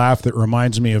got a laugh that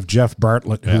reminds me of Jeff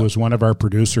Bartlett, who was one of our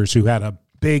producers, who had a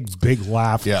big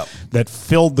laugh that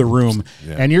filled the room.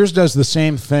 Yeah. And yours does the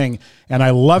same thing. And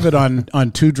I love it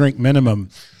on 2 Drink Minimum.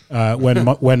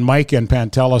 When Mike and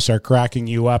Pantelis are cracking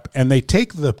you up, and they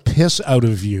take the piss out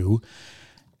of you,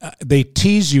 they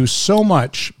tease you so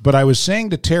much. But I was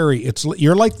saying to Terry,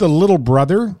 you're like the little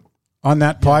brother on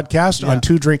that podcast on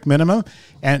 2 Drink Minimum,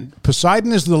 and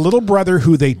Poseidon is the little brother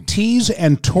who they tease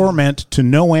and torment to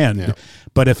no end. Yeah.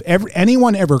 But if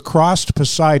anyone ever crossed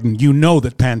Poseidon, you know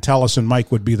that Pantelis and Mike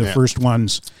would be the first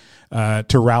ones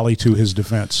to rally to his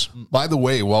defense. By the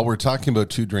way, while we're talking about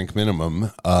 2-drink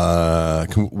minimum,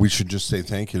 we should just say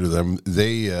thank you to them.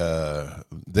 They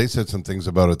said some things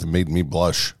about it that made me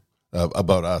blush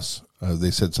about us.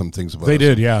 They said some things about They us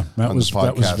did, yeah. That on was the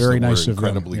podcast very that were nice of them.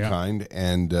 incredibly Yeah. kind.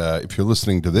 And if you're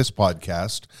listening to this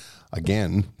podcast,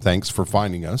 again, thanks for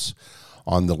finding us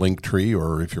on the Linktree,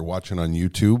 or if you're watching on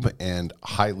YouTube, and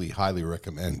highly, highly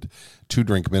recommend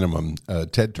 2-drink minimum.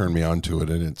 Ted turned me on to it,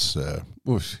 and it's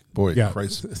boy, Yeah,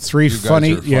 Christ, three you guys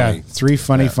funny, are funny. three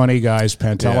funny guys,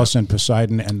 Pantelis and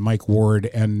Poseidon and Mike Ward,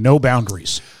 and no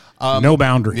boundaries. No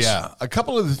boundaries. Yeah, a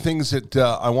couple of the things that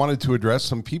I wanted to address.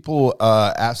 Some people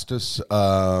asked us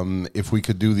if we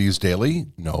could do these daily.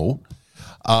 No.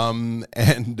 And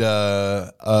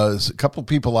a couple of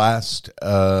people asked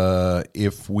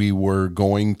if we were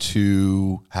going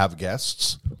to have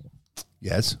guests.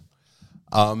 Yes.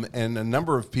 And a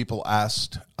number of people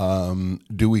asked,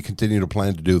 do we continue to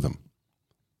plan to do them?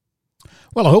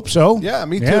 Well, I hope so. Yeah,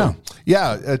 me too.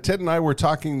 Yeah, Ted and I were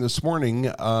talking this morning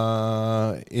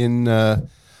in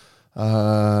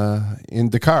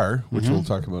Dakar, which we'll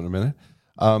talk about in a minute,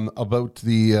 about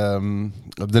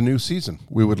the new season.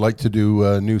 We would like to do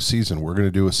a new season. We're going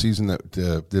to do a season that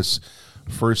this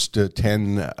first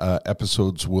 10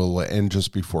 episodes will end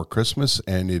just before Christmas,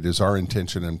 and it is our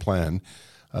intention and plan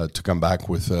to come back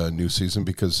with a new season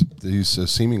because these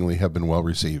seemingly have been well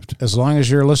received. As long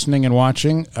as you're listening and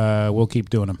watching, we'll keep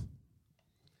doing them.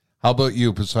 How about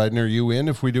you, Poseidon? Are you in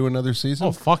if we do another season?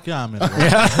 Oh, fuck yeah, I'm in.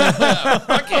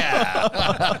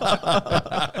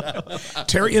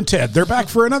 Terry and Ted, they're back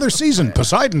for another season.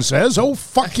 Poseidon says, oh,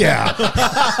 fuck yeah.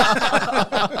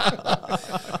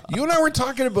 You and I were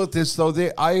talking about this, though.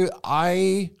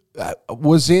 I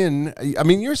was in, I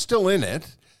mean, you're still in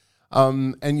it,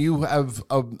 and you have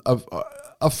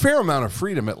a fair amount of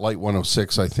freedom at Light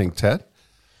 106, I think, Ted.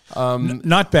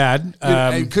 Not bad.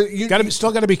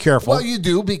 Still got to be careful. Well, you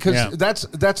do, because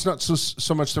that's not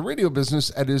so much the radio business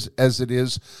as it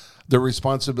is the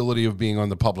responsibility of being on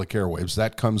the public airwaves.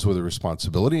 That comes with a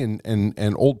responsibility,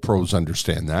 and old pros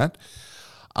understand that.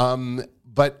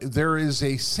 But there is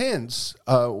a sense,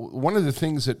 one of the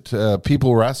things that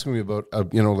people were asking me about,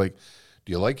 like,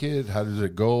 do you like it? How does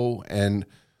it go? And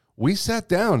we sat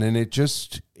down, and it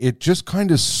just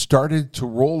kind of started to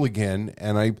roll again,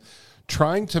 and I'm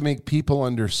trying to make people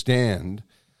understand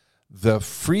the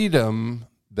freedom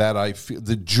that I feel,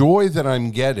 the joy that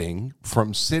I'm getting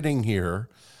from sitting here,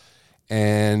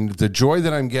 and the joy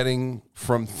that I'm getting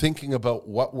from thinking about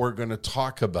what we're going to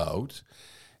talk about,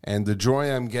 and the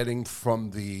joy I'm getting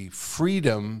from the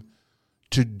freedom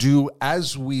to do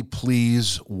as we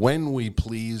please, when we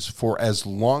please, for as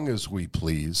long as we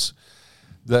please.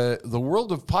 The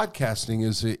world of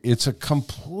podcasting it's a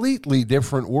completely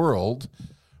different world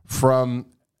from,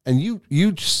 and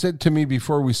you said to me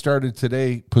before we started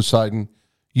today, Poseidon,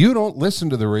 you don't listen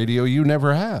to the radio, you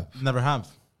never have. Never have.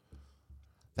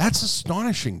 That's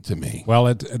astonishing to me.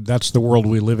 Well, that's the world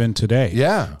we live in today.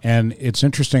 Yeah. And it's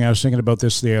interesting. I was thinking about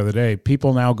this the other day.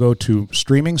 People now go to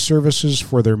streaming services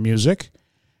for their music.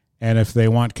 And if they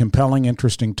want compelling,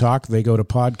 interesting talk, they go to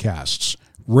podcasts.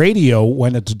 Radio,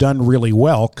 when it's done really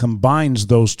well, combines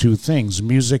those two things,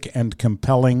 music and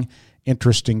compelling,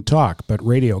 interesting talk. But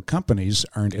radio companies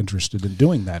aren't interested in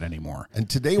doing that anymore. And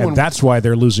today, that's why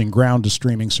they're losing ground to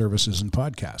streaming services and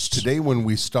podcasts. Today, when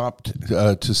we stopped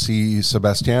to see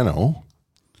Sebastiano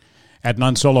at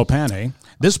Non Solo Pane,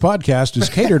 this podcast is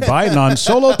catered by Non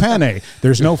Solo Pane.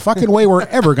 There's no fucking way we're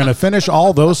ever going to finish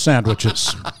all those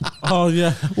sandwiches. Oh,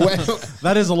 yeah.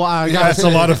 That is a lot. That's a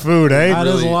lot of food, eh? That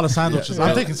is a lot of sandwiches.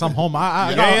 I'm taking some home.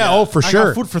 For sure. I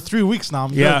got food for 3 weeks now.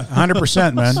 I'm good.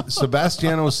 100%, man.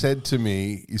 Sebastiano said to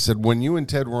me, he said, when you and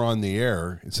Ted were on the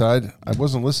air, he said, I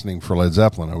wasn't listening for Led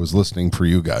Zeppelin. I was listening for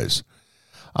you guys.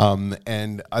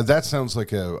 And that sounds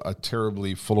like a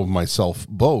terribly full of myself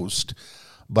boast.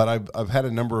 But I've had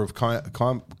a number of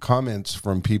comments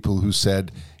from people who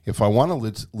said, if I want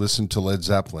to listen to Led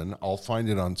Zeppelin, I'll find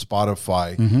it on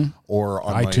Spotify or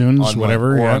on iTunes,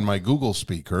 on my Google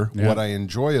speaker. Yeah. What I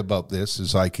enjoy about this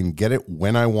is I can get it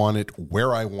when I want it,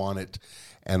 where I want it,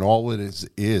 and all it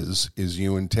is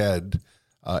you and Ted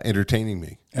entertaining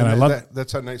me. And I love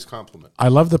that's a nice compliment. I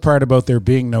love the part about there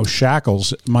being no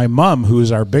shackles. My mom, who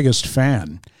is our biggest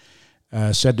fan,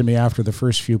 said to me after the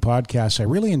first few podcasts, I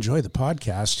really enjoy the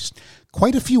podcast.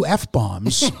 quite a few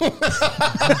F-bombs.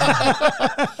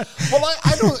 Well,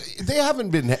 I don't. They haven't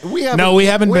been. We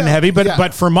haven't been heavy, but yeah.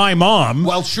 but for my mom,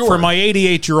 Well, sure. for my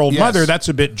 88-year-old Yes. mother, that's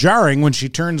a bit jarring when she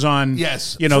turns on,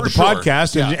 Yes, the for sure.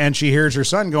 podcast Yeah. and she hears her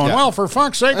son going, Yeah. "Well, for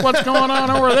fuck's sake, what's going on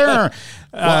over there?"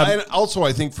 Well, and also,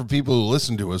 I think for people who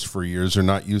listen to us for years are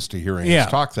not used to hearing Yeah.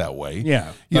 us talk that way.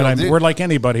 Yeah, You but know, we're like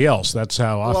anybody else. That's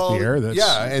how off Well, the air. That's,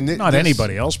 yeah, and not this-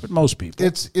 anybody else, but most people.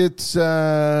 It's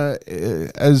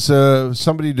as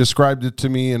somebody described it to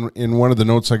me in one of the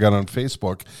notes I got on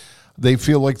Facebook. They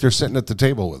feel like they're sitting at the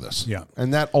table with us. Yeah.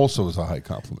 And that also is a high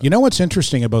compliment. You know what's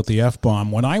interesting about the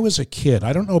F-bomb? When I was a kid,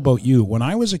 I don't know about you, when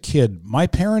I was a kid, my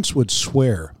parents would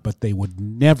swear, but they would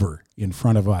never, in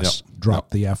front of us,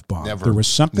 drop the F-bomb. Never. There was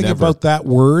something Never. about that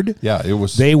word. Yeah, it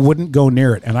was. They wouldn't go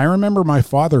near it. And I remember my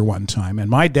father one time, and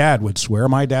my dad would swear.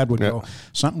 My dad would go,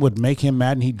 something would make him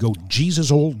mad, and he'd go,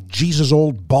 Jesus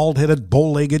old, bald-headed,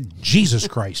 bow-legged, Jesus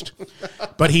Christ.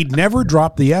 But he'd never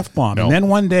drop the F-bomb. No. And then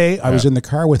one day, I was in the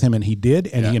car with him, and he did,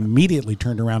 and he immediately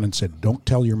turned around and said, don't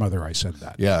tell your mother I said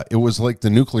that. Yeah, it was like the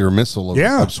nuclear missile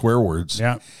of swear words.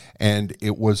 Yeah. And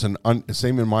it was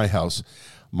same in my house.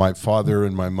 My father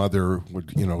and my mother would,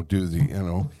 do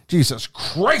the, Jesus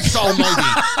Christ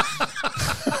Almighty.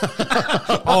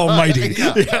 Almighty.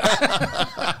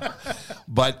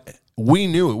 But we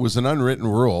knew it was an unwritten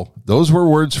rule. Those were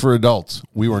words for adults.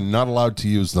 We were not allowed to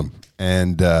use them.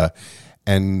 And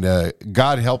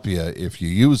God help you if you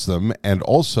use them. And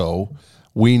also,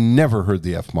 we never heard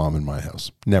the F-bomb in my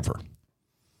house. Never.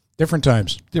 Different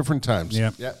times. Different times.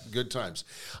 Yeah. Yeah, good times.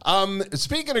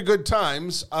 Speaking of good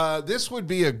times, this would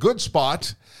be a good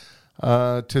spot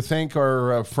to thank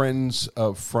our friends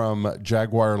from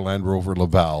Jaguar Land Rover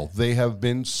Laval. They have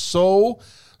been so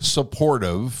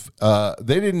supportive.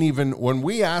 They didn't even, when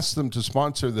we asked them to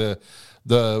sponsor the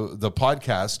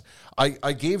podcast,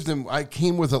 I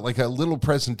came with like a little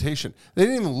presentation. They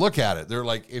didn't even look at it. They're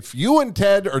like, if you and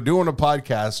Ted are doing a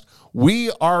podcast,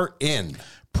 we are in.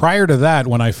 Prior to that,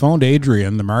 when I phoned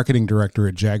Adrian, the marketing director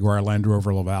at Jaguar Land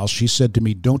Rover Laval, she said to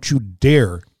me, don't you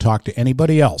dare talk to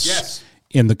anybody else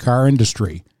in the car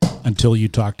industry until you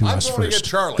talk to us going to first. get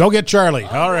Charlie. Go get Charlie.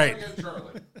 All right.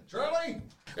 Charlie?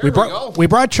 We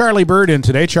brought Charlie Bird in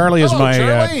today. Charlie is my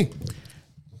Charlie.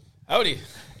 Howdy.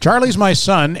 Charlie's my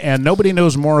son, and nobody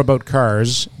knows more about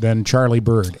cars than Charlie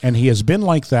Bird. And he has been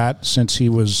like that since he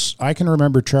was, I can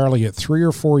remember Charlie at 3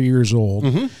 or 4 years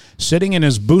old, sitting in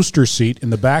his booster seat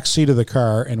in the back seat of the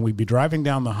car, and we'd be driving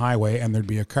down the highway, and there'd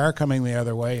be a car coming the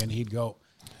other way, and he'd go,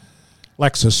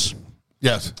 Lexus.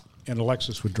 Yes. And a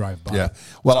Lexus would drive by. Yeah.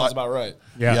 Well, Sounds about right.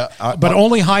 Yeah, Yeah, but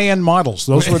only high-end models.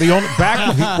 Those were the only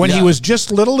back when he was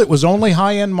just little. It was only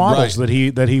high-end models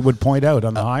Right. that he would point out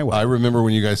on the highway. I remember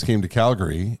when you guys came to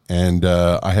Calgary, and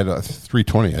I had a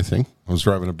 320, I think. I was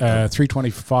driving a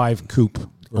 325 coupe.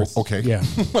 okay. Yeah,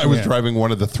 I was driving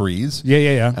one of the threes.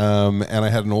 Yeah. And I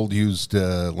had an old used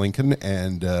Lincoln,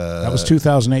 and That was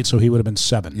 2008, so he would have been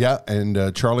 7. yeah,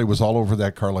 and Charlie was all over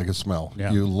that car like a smell.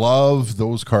 Yeah. You love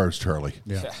those cars, Charlie.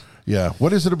 Yeah. Yeah.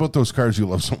 What is it about those cars you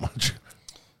love so much?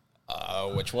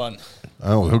 Which one?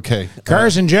 Oh, okay.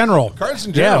 Cars in general. Cars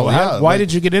in general, yeah. Why Like-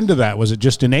 did you get into that? Was it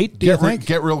just innate, do you think?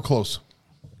 Get real close.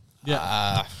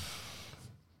 I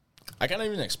can't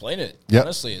even explain it. Yeah.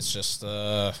 Honestly, it's just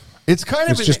It's kind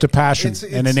of It's just a passion, it's-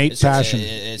 an innate it's just, passion.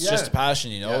 it's Yeah. just a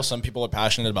passion, Yeah. Some people are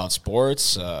passionate about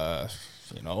sports.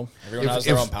 Everyone has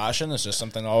their own passion. It's just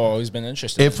something I've always been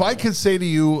interested in. If I could say to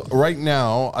you right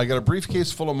now, I got a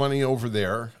briefcase full of money over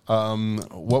there.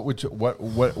 What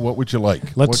would you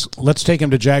like? Let's take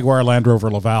him to Jaguar Land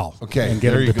Rover Laval. Okay, and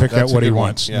get there him you to go. pick That's out a what he good one.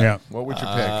 wants. Yeah. Yeah. What would you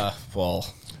pick? well,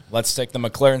 let's take the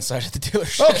McLaren side of the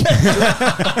dealership.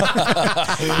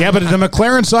 Yeah, but the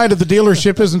McLaren side of the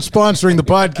dealership isn't sponsoring the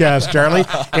podcast, Charlie.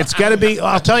 It's got to be.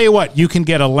 I'll tell you what. You can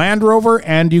get a Land Rover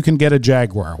and you can get a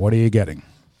Jaguar. What are you getting?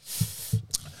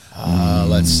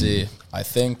 Let's see. I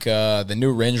think the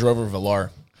new Range Rover Velar.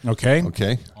 Okay.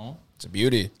 Okay. It's a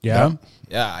beauty. Yeah.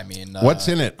 Yeah, I mean, What's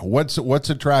in it? What's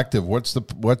attractive? What's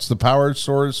the power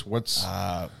source? What's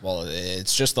well,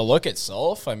 it's just the look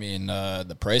itself. I mean,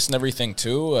 the price and everything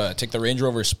too. Take the Range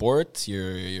Rover Sport.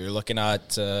 You're looking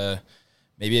at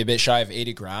maybe a bit shy of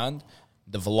 80 grand.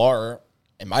 The Velar,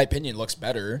 in my opinion, looks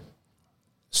better.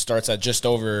 Starts at just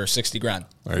over 60 grand.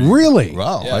 Really?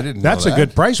 wow? Yeah. I didn't. That's know a that.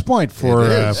 good price point for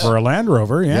It is. a Land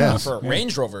Rover. Yeah. For a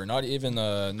Range Rover, not even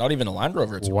a Land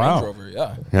Rover. It's a Wow. Range Rover.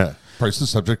 Yeah. Yeah. Price is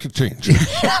subject to change.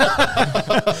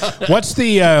 What's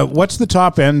the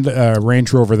top end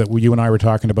Range Rover that you and I were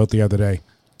talking about the other day?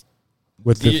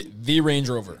 With The Range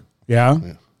Rover. yeah.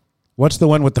 What's the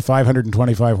one with the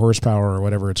 525 horsepower or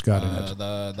whatever it's got in it?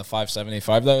 The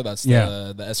 575 though. That's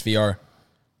Yeah. the SVR.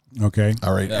 Okay.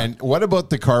 All right. And what about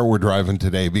the car we're driving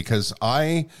today? Because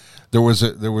there was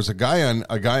a guy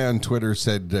on Twitter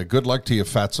said, "Good luck to you,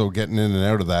 Fatso, getting in and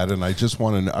out of that." And I just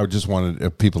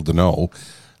wanted people to know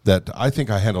that I think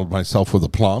I handled myself with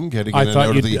aplomb getting in and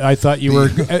out of the. I thought you were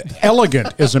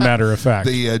elegant, as a matter of fact.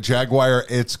 The Jaguar.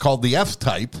 It's called the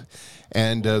F-Type.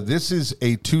 And this is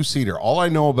a two-seater. All I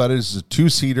know about it is a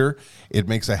two-seater. It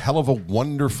makes a hell of a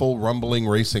wonderful rumbling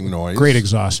racing noise. Great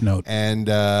exhaust note. And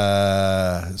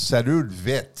Sarud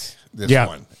Vit, this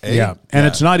one. Eh? Yeah, and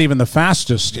it's not even the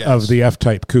fastest of the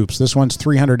F-Type coupes. This one's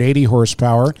 380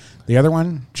 horsepower. The other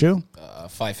one, Chew?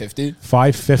 550.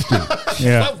 550.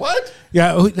 Yeah. What?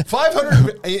 Yeah.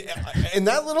 500 in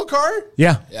that little car?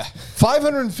 Yeah.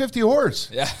 550 horse.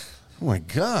 Yeah. Oh my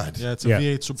God! Yeah, it's a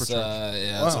V8 supercharged.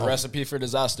 It's a recipe for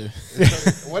disaster.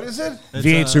 What is it?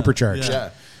 V8 supercharged.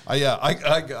 Yeah.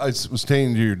 I was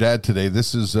saying to your dad today,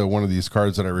 this is one of these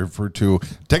cars that I refer to,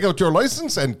 take out your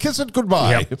license and kiss it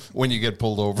goodbye when you get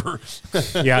pulled over.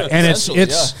 Yeah, and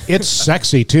it's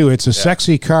sexy too. It's a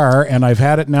sexy car, and I've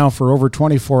had it now for over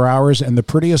 24 hours, and the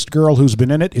prettiest girl who's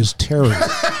been in it is Terry.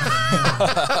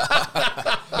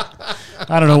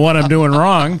 I don't know what I'm doing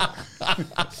wrong.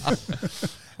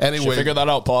 Anyway, should figure that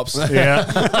out, Pops.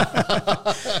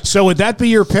 Yeah. So would that be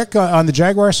your pick on the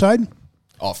Jaguar side?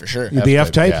 Oh, for sure. The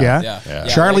F-Type, Yeah.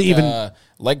 Charlie,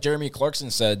 like Jeremy Clarkson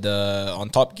said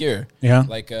on Top Gear. Yeah.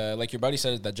 Like your buddy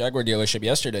said at the Jaguar dealership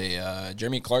yesterday.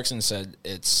 Jeremy Clarkson said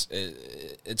it's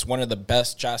one of the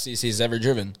best chassis he's ever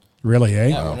driven. Really, eh?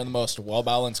 Yeah, one of the most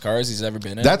well-balanced cars he's ever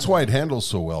been in. that's why it handles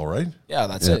so well, right? Yeah,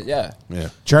 that's it. Yeah.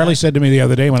 Charlie said to me the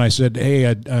other day when I said,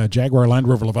 "Hey, Jaguar Land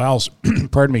Rover Laval's,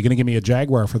 pardon me, going to give me a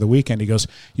Jaguar for the weekend." He goes,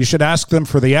 "You should ask them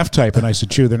for the F-Type." And I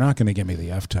said, "Chew, they're not going to give me the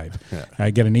F-Type." Yeah.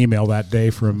 I get an email that day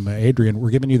from Adrian,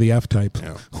 "We're giving you the F-Type."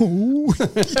 Yeah.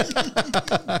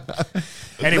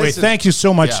 Anyway, listen, thank you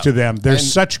so much to them. They're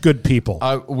such good people.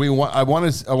 I want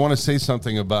to say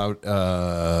something about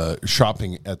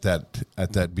shopping at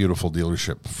that beautiful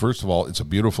dealership. First of all, it's a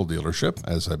beautiful dealership,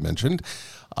 as I mentioned,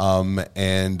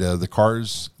 and the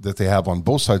cars that they have on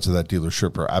both sides of that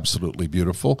dealership are absolutely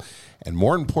beautiful. And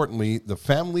more importantly, the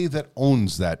family that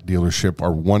owns that dealership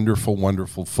are wonderful,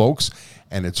 wonderful folks,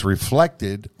 and it's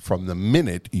reflected from the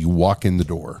minute you walk in the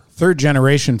door. Third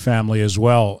generation family as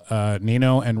well.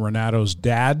 Nino and Renato's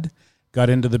dad got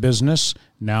into the business.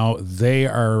 Now they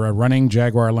are running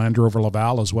Jaguar Land Rover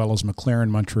Laval as well as McLaren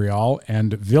Montreal.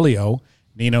 And Vilio,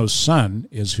 Nino's son,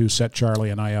 is who set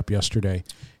Charlie and I up yesterday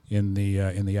in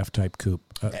the F-Type coupe.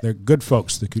 They're good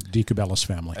folks, the DiCabellis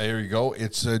family. There you go.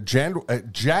 It's a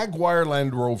Jaguar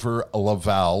Land Rover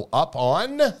Laval up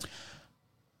on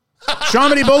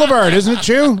Chamonix Boulevard, isn't it,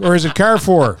 Chew? Or is it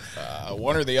Carrefour?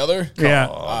 One or the other. Yeah.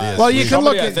 Well, you can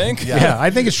look at, I think. Yeah, I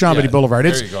think it's Chamonix Boulevard.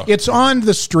 There you go. It's on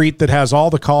the street that has all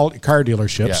the car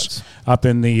dealerships up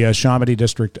in the Chamonix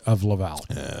district of Laval.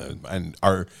 And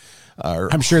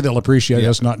I'm sure they'll appreciate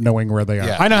us not knowing where they are.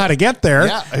 Yeah. I know how to get there.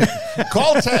 Yeah.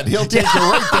 Call Ted. He'll take you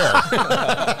right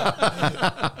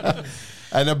there.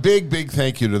 And a big, big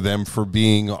thank you to them for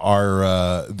being they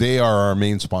are our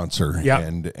main sponsor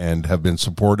and have been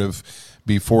supportive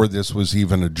before this was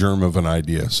even a germ of an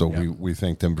idea. So we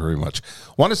thank them very much.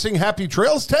 Want to sing Happy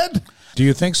Trails, Ted? Do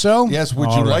you think so? Yes.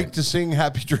 Would you like to sing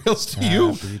Happy Trails to you?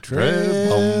 Happy Trails.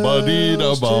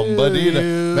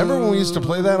 Remember when we used to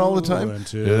play that all the time?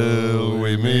 Until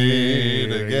we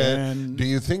meet again. Do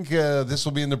you think this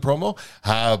will be in the promo?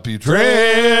 Happy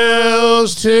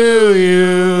Trails to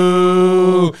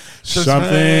you.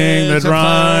 Something that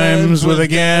rhymes with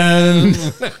again.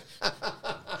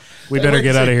 We better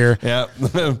get out of here. Yeah.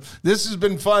 This has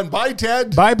been fun. Bye,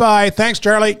 Ted. Bye-bye. Thanks,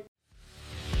 Charlie.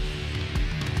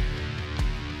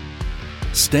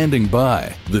 Standing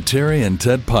By, the Terry and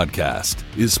Ted podcast,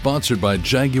 is sponsored by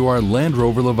Jaguar Land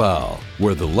Rover Laval,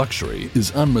 where the luxury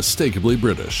is unmistakably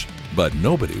British, but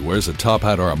nobody wears a top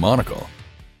hat or a monocle.